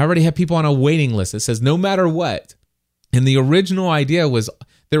 I already had people on a waiting list that says no matter what. And the original idea was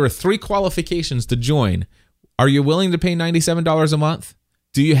there were 3 qualifications to join. Are you willing to pay $97 a month?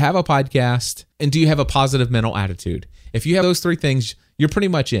 Do you have a podcast? And do you have a positive mental attitude? If you have those 3 things, you're pretty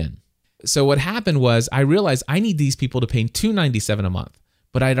much in. So what happened was I realized I need these people to pay $297 a month.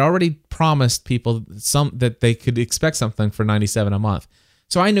 But I'd already promised people that they could expect something for $97 a month.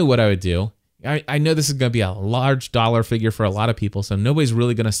 So I knew what I would do. I know this is going to be a large dollar figure for a lot of people, so nobody's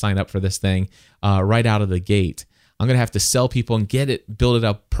really going to sign up for this thing right out of the gate. I'm going to have to sell people and build it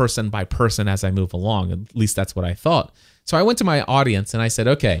up person by person as I move along. At least that's what I thought. So I went to my audience and I said,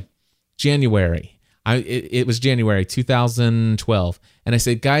 okay, January. It was January 2012. And I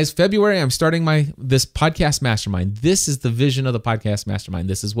said, guys, February, I'm starting this podcast mastermind. This is the vision of the podcast mastermind.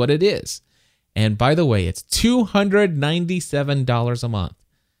 This is what it is. And by the way, it's $297 a month.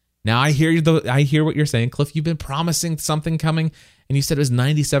 Now I hear what you're saying, Cliff. You've been promising something coming, and you said it was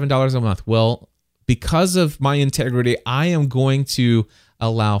 $97 a month. Well, because of my integrity, I am going to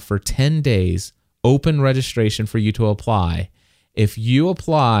allow for 10 days open registration for you to apply. If you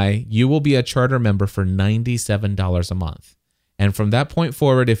apply, you will be a charter member for $97 a month. And from that point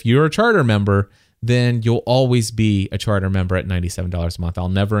forward, if you're a charter member, then you'll always be a charter member at $97 a month. I'll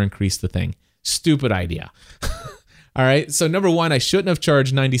never increase the thing. Stupid idea. All right. So number one, I shouldn't have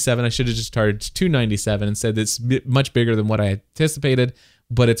charged $97. I should have just charged $297 and said it's much bigger than what I anticipated,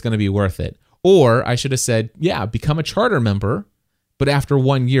 but it's going to be worth it. Or I should have said, yeah, become a charter member, but after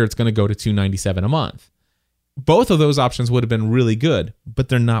 1 year, it's going to go to $297 a month. Both of those options would have been really good, but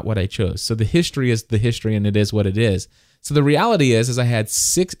they're not what I chose. So the history is the history, and it is what it is. So the reality is I had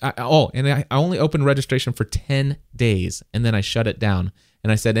I only opened registration for 10 days, and then I shut it down.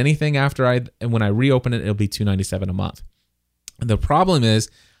 And I said anything when I reopen it, it'll be $297 a month. And the problem is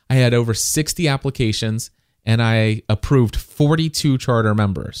I had over 60 applications, and I approved 42 charter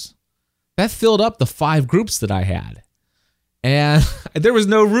members. That filled up the 5 groups that I had. And there was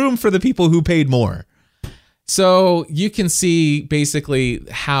no room for the people who paid more. So you can see basically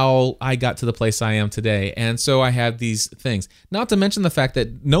how I got to the place I am today. And so I have these things. Not to mention the fact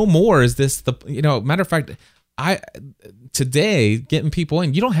that no more is this matter of fact, today getting people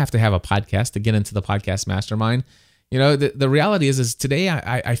in, you don't have to have a podcast to get into the podcast mastermind. The reality is today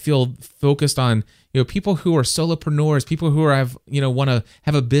I feel focused on people who are solopreneurs, people who want to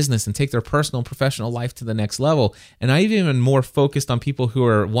have a business and take their personal and professional life to the next level. And I'm even more focused on people who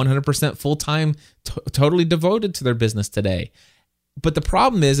are 100% full-time, totally devoted to their business today. But the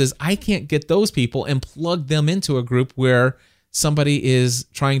problem is I can't get those people and plug them into a group where somebody is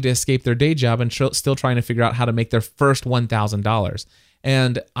trying to escape their day job and still trying to figure out how to make their first $1,000.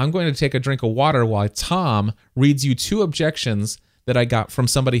 And I'm going to take a drink of water while Tom reads you 2 objections that I got from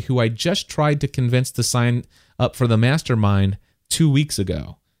somebody who I just tried to convince to sign up for the mastermind 2 weeks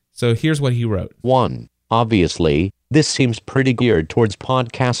ago. So here's what he wrote. 1. Obviously, this seems pretty geared towards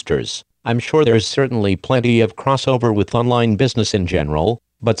podcasters. I'm sure there's certainly plenty of crossover with online business in general,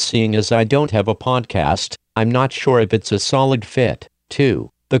 but seeing as I don't have a podcast, I'm not sure if it's a solid fit. 2.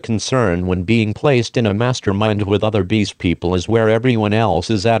 The concern when being placed in a mastermind with other beast people is where everyone else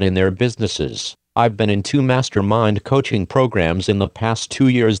is at in their businesses. I've been in 2 mastermind coaching programs in the past 2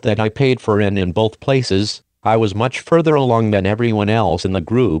 years that I paid for, and in both places, I was much further along than everyone else in the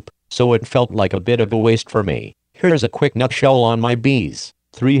group, so it felt like a bit of a waste for me. Here's a quick nutshell on my bees.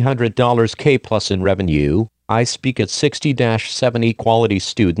 $300 K plus in revenue. I speak at 60-70 quality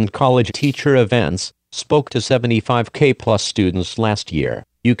student college teacher events, spoke to 75K plus students last year.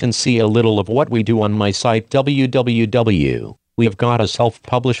 You can see a little of what we do on my site www. We've got a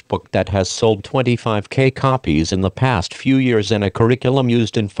self-published book that has sold 25K copies in the past few years and a curriculum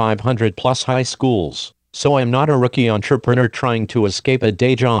used in 500 plus high schools. So I'm not a rookie entrepreneur trying to escape a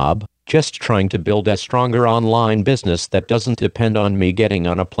day job, just trying to build a stronger online business that doesn't depend on me getting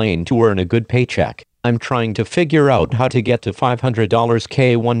on a plane to earn a good paycheck. I'm trying to figure out how to get to $500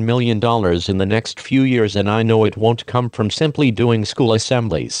 K $1 million in the next few years, and I know it won't come from simply doing school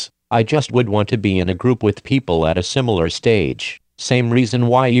assemblies. I just would want to be in a group with people at a similar stage. Same reason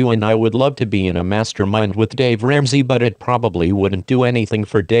why you and I would love to be in a mastermind with Dave Ramsey, but it probably wouldn't do anything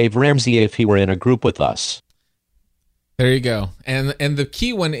for Dave Ramsey if he were in a group with us. There you go. And the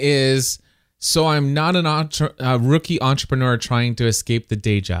key one is, so I'm not a rookie entrepreneur trying to escape the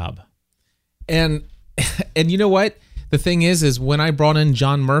day job. And you know what? The thing is when I brought in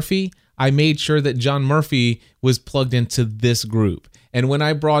John Murphy, I made sure that John Murphy was plugged into this group. And when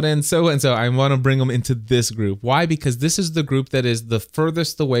I brought in so-and-so, I want to bring them into this group. Why? Because this is the group that is the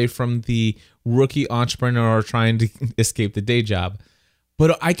furthest away from the rookie entrepreneur trying to escape the day job.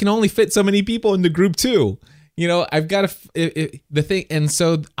 But I can only fit so many people in the group too. You know, I've got the thing. And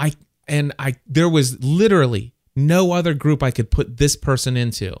so there was literally no other group I could put this person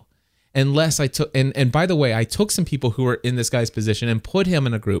into unless I took, and by the way, I took some people who were in this guy's position and put him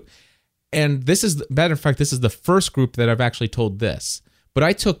in a group. And this is, matter of fact, this is the first group that I've actually told this. But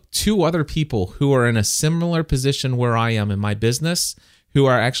I took two other people who are in a similar position where I am in my business, who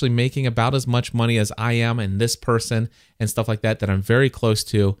are actually making about as much money as I am, and this person and stuff like that I'm very close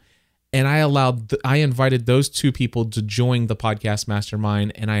to. And I invited those two people to join the podcast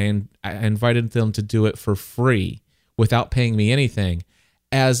mastermind, and I invited them to do it for free without paying me anything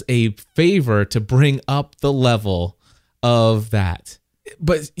as a favor to bring up the level of that.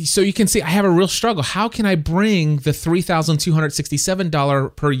 But so you can see I have a real struggle. How can I bring the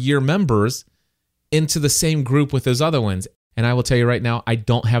 $3,267 per year members into the same group with those other ones? And I will tell you right now, I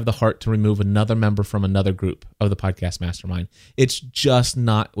don't have the heart to remove another member from another group of the podcast mastermind. It's just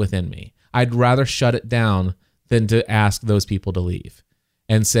not within me. I'd rather shut it down than to ask those people to leave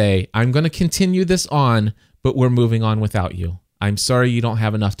and say, I'm going to continue this on, but we're moving on without you. I'm sorry you don't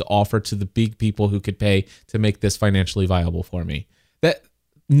have enough to offer to the big people who could pay to make this financially viable for me.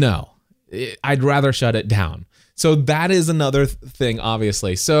 No, I'd rather shut it down. So that is another thing,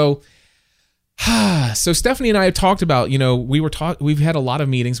 obviously. So Stephanie and I have talked about, we've had a lot of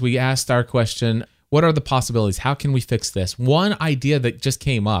meetings. We asked our question, what are the possibilities? How can we fix this? One idea that just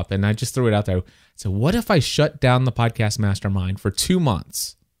came up, and I just threw it out there. So what if I shut down the podcast mastermind for 2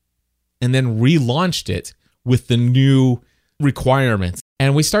 months and then relaunched it with the new requirements?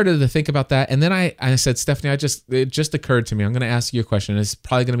 And we started to think about that. And then I said, Stephanie, it just occurred to me. I'm going to ask you a question. It's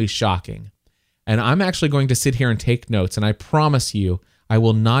probably going to be shocking. And I'm actually going to sit here and take notes. And I promise you, I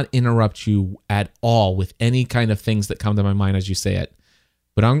will not interrupt you at all with any kind of things that come to my mind as you say it.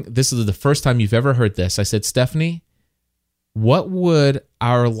 But this is the first time you've ever heard this. I said, Stephanie, what would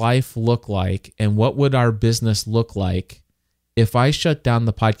our life look like and what would our business look like if I shut down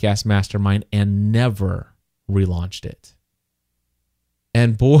the podcast mastermind and never relaunched it?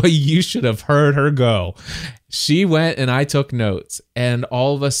 And boy, you should have heard her go. She went and I took notes. And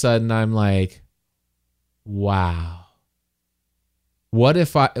all of a sudden I'm like, wow. What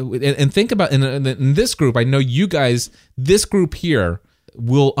if and think about, in this group, I know you guys, this group here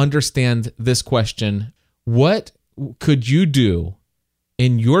will understand this question. What could you do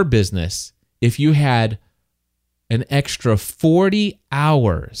in your business if you had an extra 40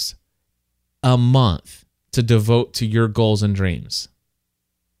 hours a month to devote to your goals and dreams?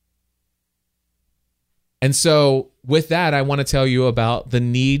 And so with that, I want to tell you about the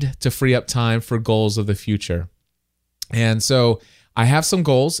need to free up time for goals of the future. And so I have some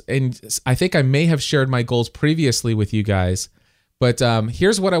goals, and I think I may have shared my goals previously with you guys, but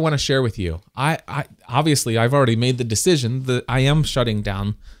here's what I want to share with you. I obviously, I've already made the decision that I am shutting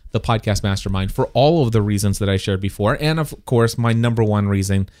down the podcast mastermind for all of the reasons that I shared before. And of course, my number one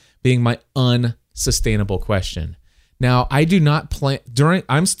reason being my unsustainable question. Now, I do not plan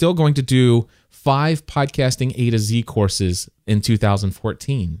I'm still going to do 5 podcasting A to Z courses in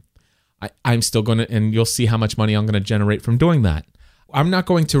 2014. I'm still going to, and you'll see how much money I'm going to generate from doing that. I'm not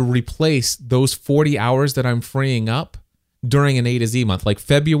going to replace those 40 hours that I'm freeing up during an A to Z month, like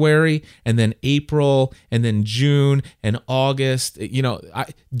February and then April and then June and August.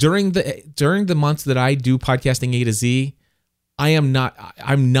 During the months that I do podcasting A to Z, I'm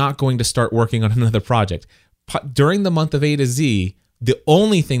not going to start working on another project. During the month of A to Z, the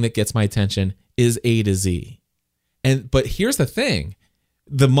only thing that gets my attention is A to Z. But here's the thing.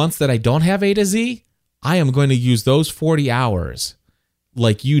 The months that I don't have A to Z, I am going to use those 40 hours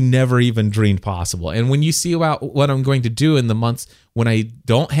like you never even dreamed possible. And when you see about what I'm going to do in the months when I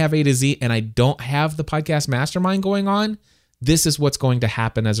don't have A to Z and I don't have the podcast mastermind going on, this is what's going to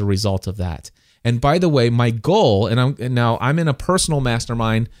happen as a result of that. And by the way, my goal, and I'm in a personal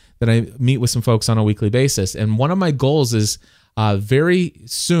mastermind that I meet with some folks on a weekly basis. And one of my goals is very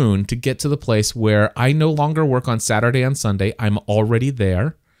soon to get to the place where I no longer work on Saturday and Sunday. I'm already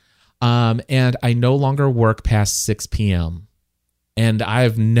there. And I no longer work past 6 p.m. And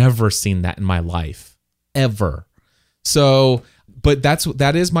I've never seen that in my life, ever. So, but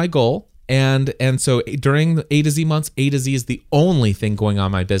that is my goal. And so during the A to Z months, A to Z is the only thing going on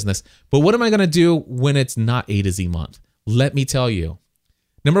in my business. But what am I going to do when it's not A to Z month? Let me tell you.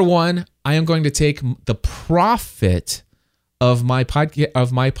 Number one, I am going to take the profit of my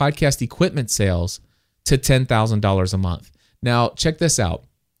podcast equipment sales to $10,000 a month. Now, check this out.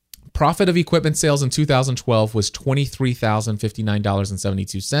 Profit of equipment sales in 2012 was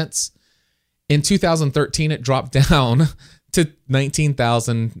 $23,059.72. In 2013, it dropped down to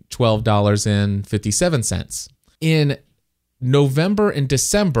 $19,012.57. In November and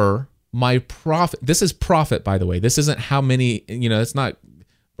December, my profit, this is profit, by the way. This isn't how many, it's not,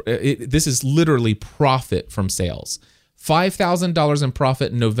 this is literally profit from sales. $5,000 in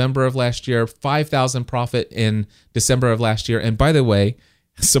profit in November of last year, $5,000 profit in December of last year. And by the way,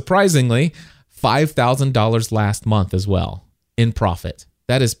 surprisingly, $5,000 last month as well in profit.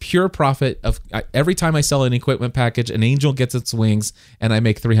 That is pure profit of every time I sell an equipment package, an angel gets its wings and I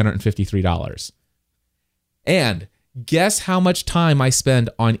make $353. And guess how much time I spend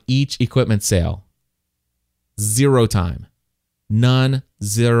on each equipment sale? 0 time. None,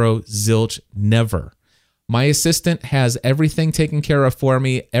 zero, zilch, never. My assistant has everything taken care of for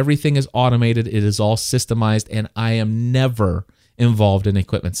me. Everything is automated. It is all systemized, and I am never involved in an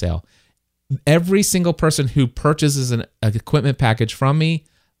equipment sale. Every single person who purchases an equipment package from me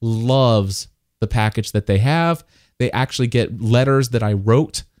loves the package that they have. They actually get letters that I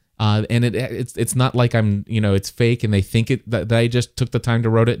wrote, and it's not like I'm it's fake and they think that I just took the time to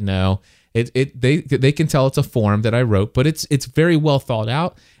write it. No, they can tell it's a form that I wrote, but it's very well thought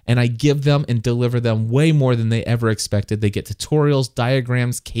out, and I give them and deliver them way more than they ever expected. They get tutorials,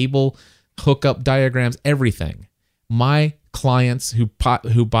 diagrams, cable hookup diagrams, everything. My clients who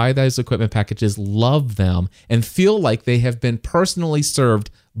buy those equipment packages love them and feel like they have been personally served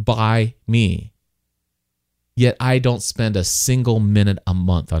by me. Yet I don't spend a single minute a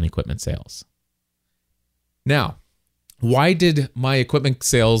month on equipment sales. Now, why did my equipment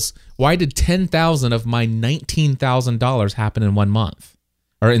sales, why did $10,000 of my $19,000 happen in 1 month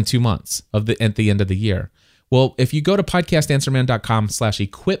or in 2 months at the end of the year? Well, if you go to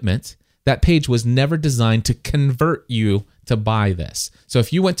podcastanswerman.com/equipment, that page was never designed to convert you to buy this. So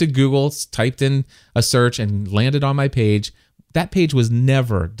if you went to Google, typed in a search and landed on my page, that page was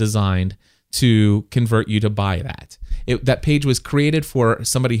never designed to convert you to buy that. That page was created for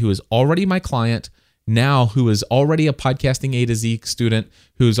somebody who is already my client, now who is already a podcasting A to Z student,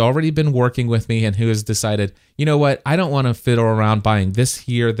 who's already been working with me and who has decided, you know what, I don't want to fiddle around buying this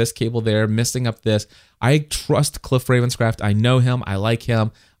here, this cable there, messing up this. I trust Cliff Ravenscraft. I know him. I like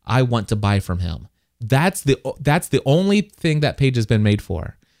him. I want to buy from him. That's the only thing that page has been made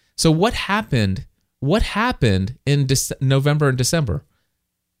for. So what happened? What happened in November and December?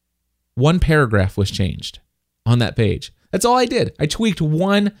 1 paragraph was changed on that page. That's all I did. I tweaked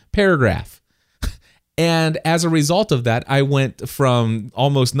 1 paragraph. And as a result of that, I went from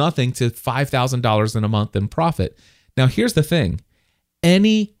almost nothing to $5,000 in a month in profit. Now, here's the thing.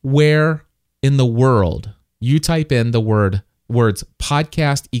 Anywhere in the world, you type in the words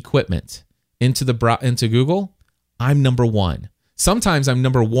podcast equipment into Google, I'm number 1. Sometimes I'm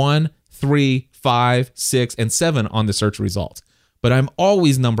number 1, 3, 5, 6, and 7 on the search results, but I'm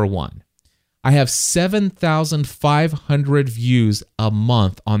always number 1. I have 7,500 views a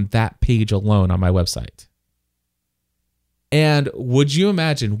month on that page alone on my website. And would you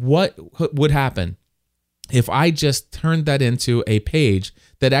imagine what would happen if I just turned that into a page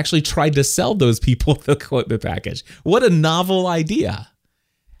that actually tried to sell those people the equipment package? What a novel idea.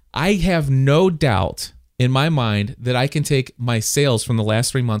 I have no doubt in my mind that I can take my sales from the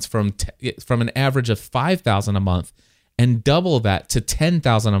last 3 months from an average of $5,000 a month and double that to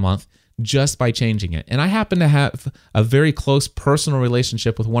 $10,000 a month just by changing it. And I happen to have a very close personal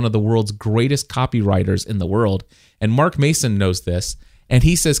relationship with one of the world's greatest copywriters in the world. And Mark Mason knows this. And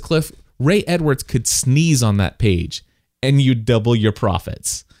he says, Cliff, Ray Edwards could sneeze on that page and you double your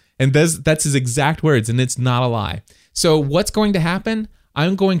profits. And that's his exact words, and it's not a lie. So what's going to happen?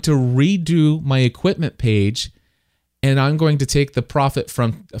 I'm going to redo my equipment page, and I'm going to take the profit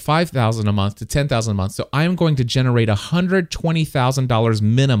from $5,000 a month to $10,000 a month. So I'm going to generate $120,000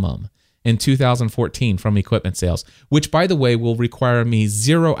 minimum in 2014 from equipment sales, which, by the way, will require me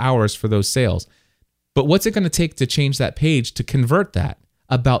 0 hours for those sales. But what's it going to take to change that page to convert that?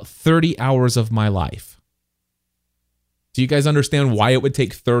 About 30 hours of my life. Do you guys understand why it would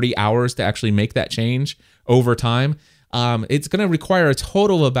take 30 hours to actually make that change over time? It's going to require a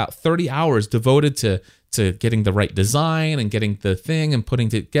total of about 30 hours devoted to getting the right design and getting the thing and putting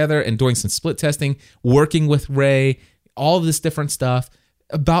it together and doing some split testing, working with Ray, all of this different stuff.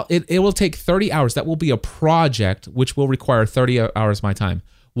 It will take 30 hours. That will be a project which will require 30 hours of my time.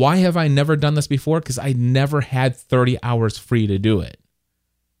 Why have I never done this before? Because I never had 30 hours free to do it.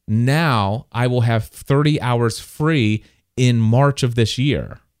 Now I will have 30 hours free in March of this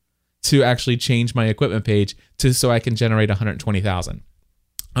year to actually change my equipment page so I can generate $120,000.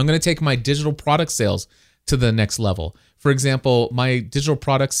 I'm going to take my digital product sales to the next level. For example, my digital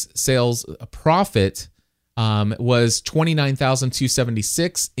products sales profit was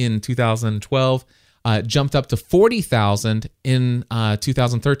 $29,276 in 2012, jumped up to $40,000 in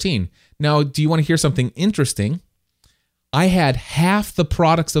 2013. Now, do you want to hear something interesting? I had half the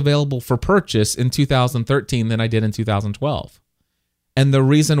products available for purchase in 2013 than I did in 2012. And the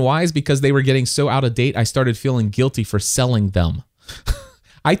reason why is because they were getting so out of date, I started feeling guilty for selling them.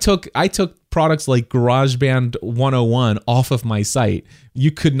 I took products like GarageBand 101 off of my site.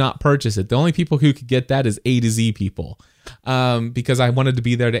 You could not purchase it. The only people who could get that is A to Z people, because I wanted to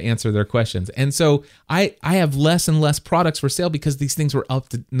be there to answer their questions. And so I have less and less products for sale because these things were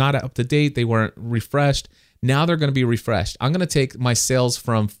not up to date. They weren't refreshed. Now they're going to be refreshed. I'm going to take my sales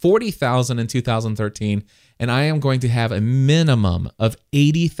from $40,000 in 2013, and I am going to have a minimum of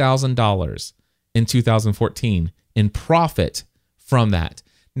 $80,000 in 2014 in profit from that.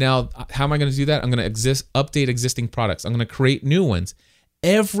 Now, how am I going to do that? I'm going to update existing products. I'm going to create new ones.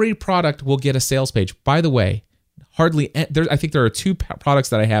 Every product will get a sales page. By the way, I think there are 2 products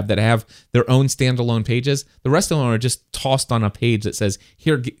that I have that have their own standalone pages. The rest of them are just tossed on a page that says,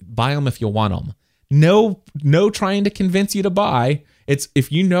 here, buy them if you want them. No trying to convince you to buy. It's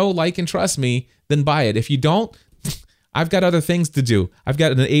if you know, like, and trust me, then buy it. If you don't, I've got other things to do. I've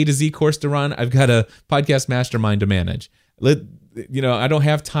got an A to Z course to run. I've got a podcast mastermind to manage. I don't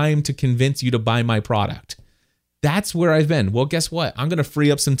have time to convince you to buy my product. That's where I've been. Well, guess what? I'm going to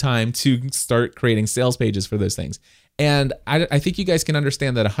free up some time to start creating sales pages for those things. And I think you guys can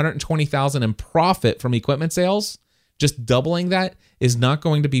understand that $120,000 in profit from equipment sales, just doubling that, is not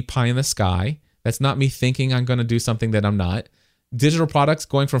going to be pie in the sky. That's not me thinking I'm going to do something that I'm not. Digital products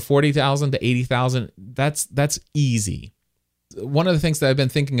going from $40,000 to $80,000, that's easy. One of the things that I've been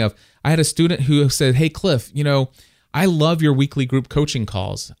thinking of, I had a student who said, hey, Cliff, I love your weekly group coaching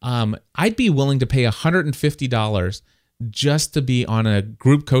calls. I'd be willing to pay $150 just to be on a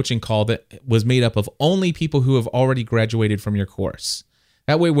group coaching call that was made up of only people who have already graduated from your course.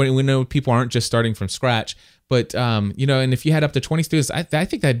 That way, we know people aren't just starting from scratch. But, and if you had up to 20 students, I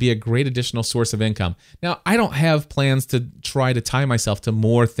think that'd be a great additional source of income. Now, I don't have plans to try to tie myself to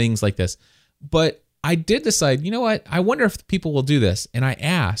more things like this. But I did decide, you know what? I wonder if people will do this. And I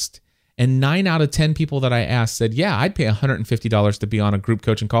asked. And 9 out of 10 people that I asked said, yeah, I'd pay $150 to be on a group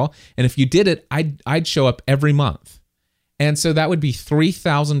coaching call. And if you did it, I'd show up every month. And so that would be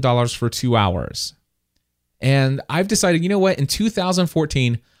 $3,000 for 2 hours. And I've decided, you know what? In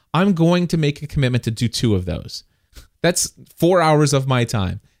 2014, I'm going to make a commitment to do 2 of those. That's 4 hours of my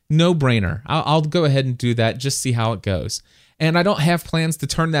time. No brainer. I'll go ahead and do that, just see how it goes. And I don't have plans to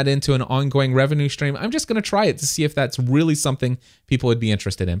turn that into an ongoing revenue stream. I'm just going to try it to see if that's really something people would be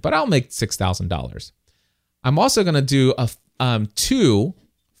interested in. But I'll make $6,000. I'm also going to do 2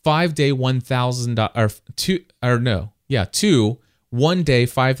 5-day $2 one-day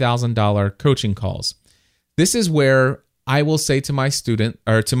 $5,000 coaching calls. This is where I will say to my student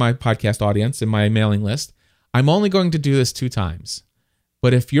or to my podcast audience in my mailing list, I'm only going to do this 2 times.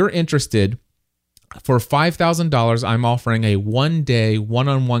 But if you're interested, for $5,000, I'm offering a 1-day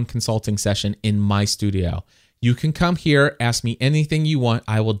one-on-one consulting session in my studio. You can come here, ask me anything you want.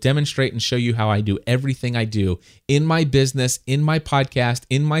 I will demonstrate and show you how I do everything I do in my business, in my podcast,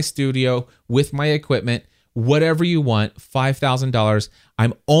 in my studio, with my equipment, whatever you want, $5,000.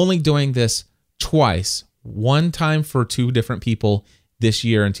 I'm only doing this twice, one time for 2 different people this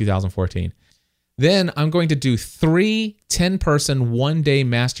year in 2014. Then I'm going to do 3 10-person, 1-day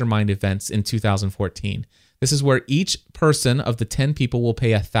mastermind events in 2014. This is where each person of the 10 people will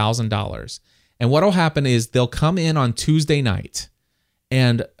pay $1,000. And what will happen is they'll come in on Tuesday night,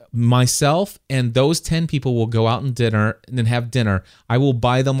 and myself and those 10 people will go out and have dinner. I will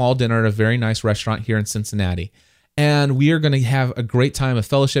buy them all dinner at a very nice restaurant here in Cincinnati. And we are going to have a great time of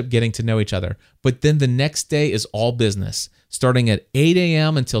fellowship, getting to know each other. But then the next day is all business. Starting at 8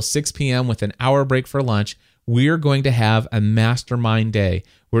 a.m. until 6 p.m. with an hour break for lunch, we are going to have a mastermind day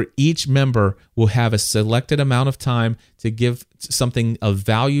where each member will have a selected amount of time to give something of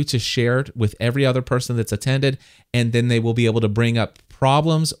value to share with every other person that's attended. And then they will be able to bring up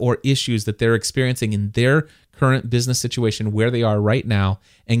problems or issues that they're experiencing in their current business situation where they are right now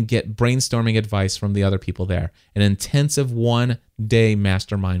and get brainstorming advice from the other people there. An intensive one-day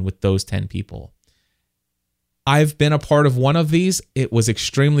mastermind with those 10 people. I've been a part of one of these. It was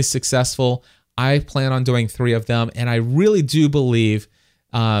extremely successful. I plan on doing 3 of them, and I really do believe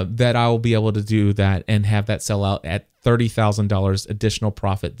that I will be able to do that and have that sell out at $30,000 additional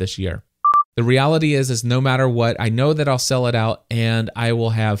profit this year. The reality is no matter what, I know that I'll sell it out and I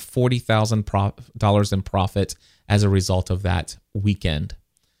will have $40,000 in profit as a result of that weekend.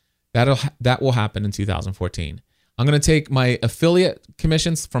 That will happen in 2014. I'm going to take my affiliate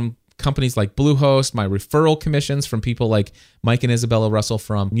commissions from companies like Bluehost, my referral commissions from people like Mike and Isabella Russell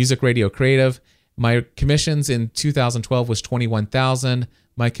from Music Radio Creative. My commissions in 2012 was $21,000.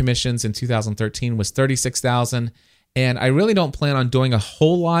 My commissions in 2013 was $36,000. And I really don't plan on doing a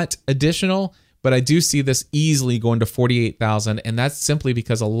whole lot additional, but I do see this easily going to $48,000. And that's simply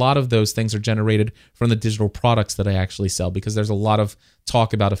because a lot of those things are generated from the digital products that I actually sell, because there's a lot of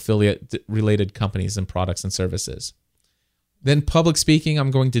talk about affiliate related companies and products and services. Then public speaking,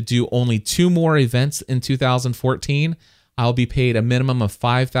 I'm going to do only 2 more events in 2014. I'll be paid a minimum of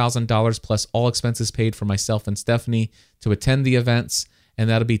 $5,000 plus all expenses paid for myself and Stephanie to attend the events. And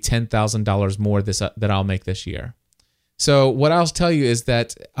that'll be $10,000 more that I'll make this year. So what I'll tell you is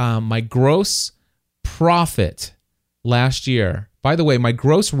that my gross profit last year, by the way, my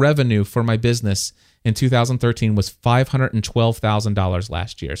gross revenue for my business in 2013 was $512,000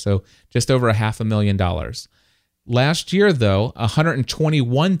 last year. So just over $500,000. Last year, though,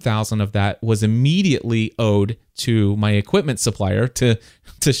 $121,000 of that was immediately owed to my equipment supplier to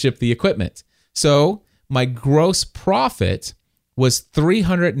ship the equipment. So my gross profit was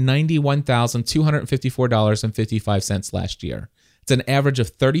 $391,254.55 last year. It's an average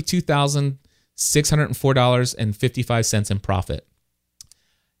of $32,604.55 in profit.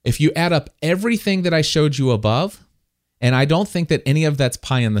 If you add up everything that I showed you above, and I don't think that any of that's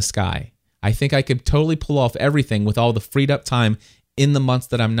pie in the sky. I think I could totally pull off everything with all the freed up time in the months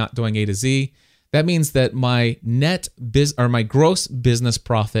that I'm not doing A to Z. That means that my my gross business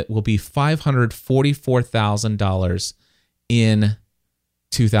profit will be $544,000 in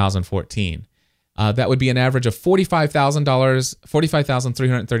 2014. That would be an average of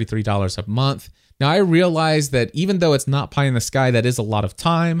 $45,333 a month. Now, I realize that even though it's not pie in the sky, that is a lot of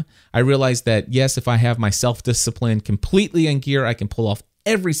time. I realize that, yes, if I have my self-discipline completely in gear, I can pull off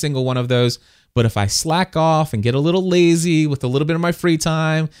every single one of those. But if I slack off and get a little lazy with a little bit of my free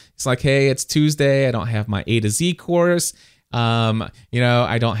time, it's like, hey, it's Tuesday. I don't have my A to Z course. I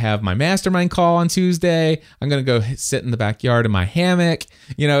don't have my mastermind call on Tuesday. I'm going to go sit in the backyard in my hammock.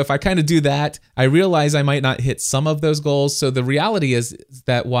 If I kind of do that, I realize I might not hit some of those goals. So the reality is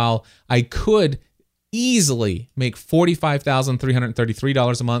that while I could easily make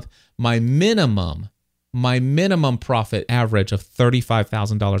 $45,333 a month, my minimum profit average of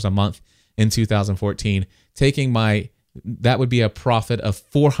 $35,000 a month in 2014, that would be a profit of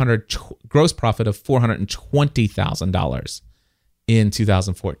gross profit of $420,000 in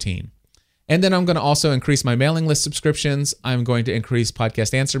 2014. And then I'm going to also increase my mailing list subscriptions. I'm going to increase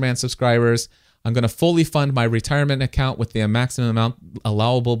Podcast Answer Man subscribers. I'm going to fully fund my retirement account with the maximum amount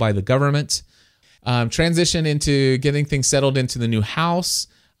allowable by the government. Transition into getting things settled into the new house,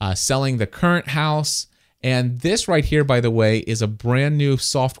 selling the current house. And this right here, by the way, is a brand new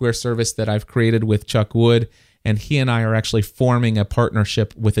software service that I've created with Chuck Wood. And he and I are actually forming a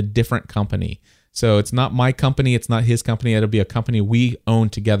partnership with a different company. So it's not my company, it's not his company. It'll be a company we own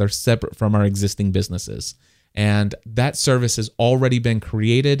together, separate from our existing businesses. And that service has already been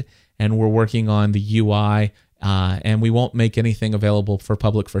created, and we're working on the UI. And we won't make anything available for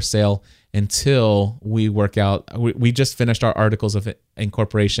public for sale until we work out. We just finished our articles of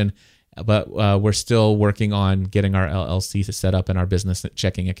incorporation, but we're still working on getting our LLC set up and our business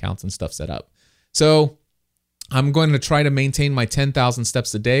checking accounts and stuff set up. So I'm going to try to maintain my 10,000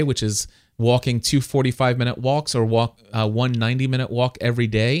 steps a day, which is walking 2 45-minute walks or walk 1 90-minute walk every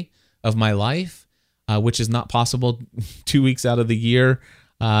day of my life, which is not possible 2 weeks out of the year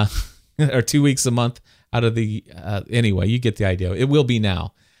or 2 weeks a month out of the anyway, you get the idea. It will be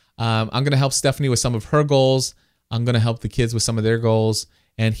now. I'm going to help Stephanie with some of her goals. I'm going to help the kids with some of their goals.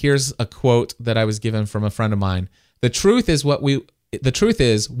 And here's a quote that I was given from a friend of mine. The truth is what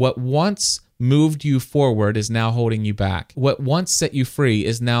once moved you forward is now holding you back. What once set you free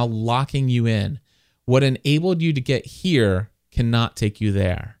is now locking you in. What enabled you to get here cannot take you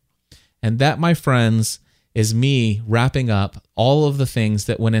there. And that, my friends, is me wrapping up all of the things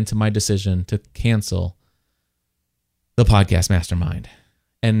that went into my decision to cancel the podcast Mastermind.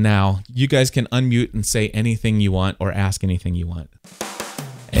 And now you guys can unmute and say anything you want or ask anything you want.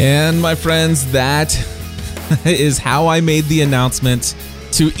 And my friends, that is how I made the announcement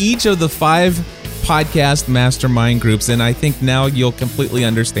to each of the 5 podcast mastermind groups. And I think now you'll completely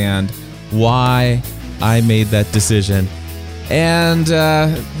understand why I made that decision. And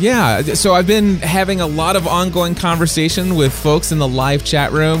so I've been having a lot of ongoing conversation with folks in the live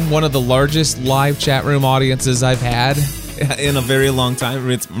chat room, one of the largest live chat room audiences I've had in a very long time.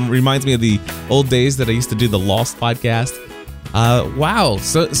 It reminds me of the old days that I used to do the Lost podcast. Wow,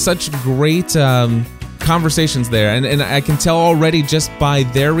 such great conversations there. And I can tell already just by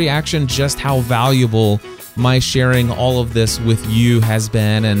their reaction just how valuable my sharing all of this with you has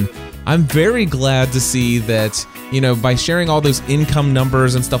been. And I'm very glad to see that, by sharing all those income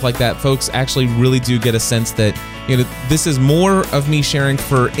numbers and stuff like that, folks actually really do get a sense that, this is more of me sharing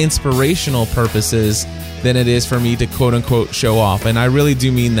for inspirational purposes than it is for me to quote unquote show off. And I really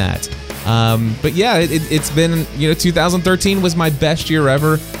do mean that. But yeah, it's been, 2013 was my best year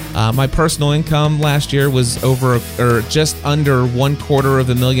ever. My personal income last year was just under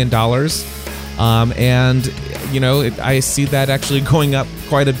 $250,000. And I see that actually going up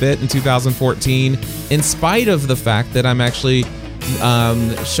quite a bit in 2014, in spite of the fact that I'm actually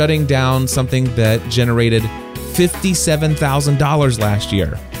shutting down something that generated $57,000 last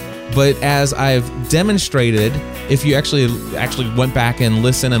year. But as I've demonstrated, if you actually went back and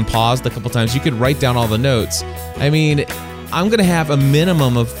listened and paused a couple times, you could write down all the notes. I mean, I'm going to have a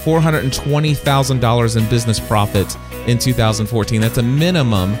minimum of $420,000 in business profit in 2014. That's a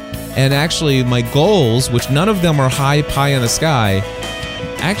minimum. And actually, my goals, which none of them are high pie in the sky,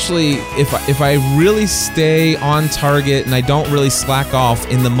 actually, if I really stay on target and I don't really slack off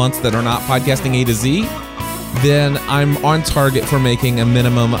in the months that are not podcasting A to Z, then I'm on target for making a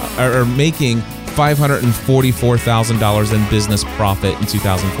minimum or making $544,000 in business profit in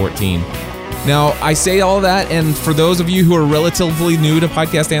 2014. Now, I say all that, and for those of you who are relatively new to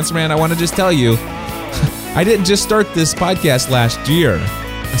Podcast Answer Man, I want to just tell you, I didn't just start this podcast last year.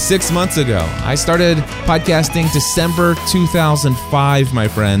 6 months ago. I started podcasting December 2005, my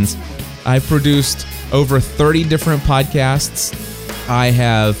friends. I've produced over 30 different podcasts. I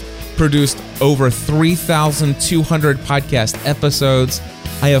have produced over 3,200 podcast episodes.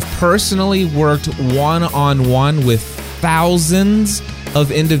 I have personally worked one-on-one with thousands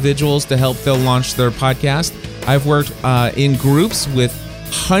of individuals to help them launch their podcast. I've worked in groups with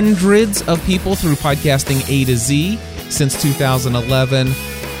hundreds of people through Podcasting A to Z since 2011.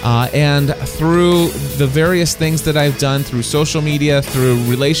 And through the various things that I've done through social media, through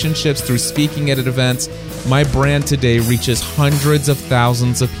relationships, through speaking at events, my brand today reaches hundreds of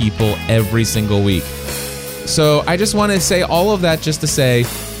thousands of people every single week. So I just want to say all of that just to say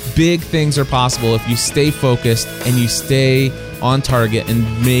big things are possible if you stay focused and you stay on target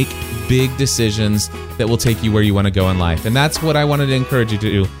and make big decisions that will take you where you want to go in life. And that's what I wanted to encourage you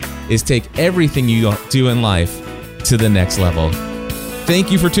to do, is take everything you do in life to the next level.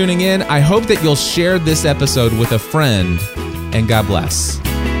 Thank you for tuning in. I hope that you'll share this episode with a friend, and God bless.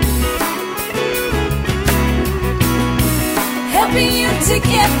 Helping you to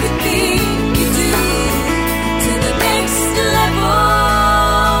get the things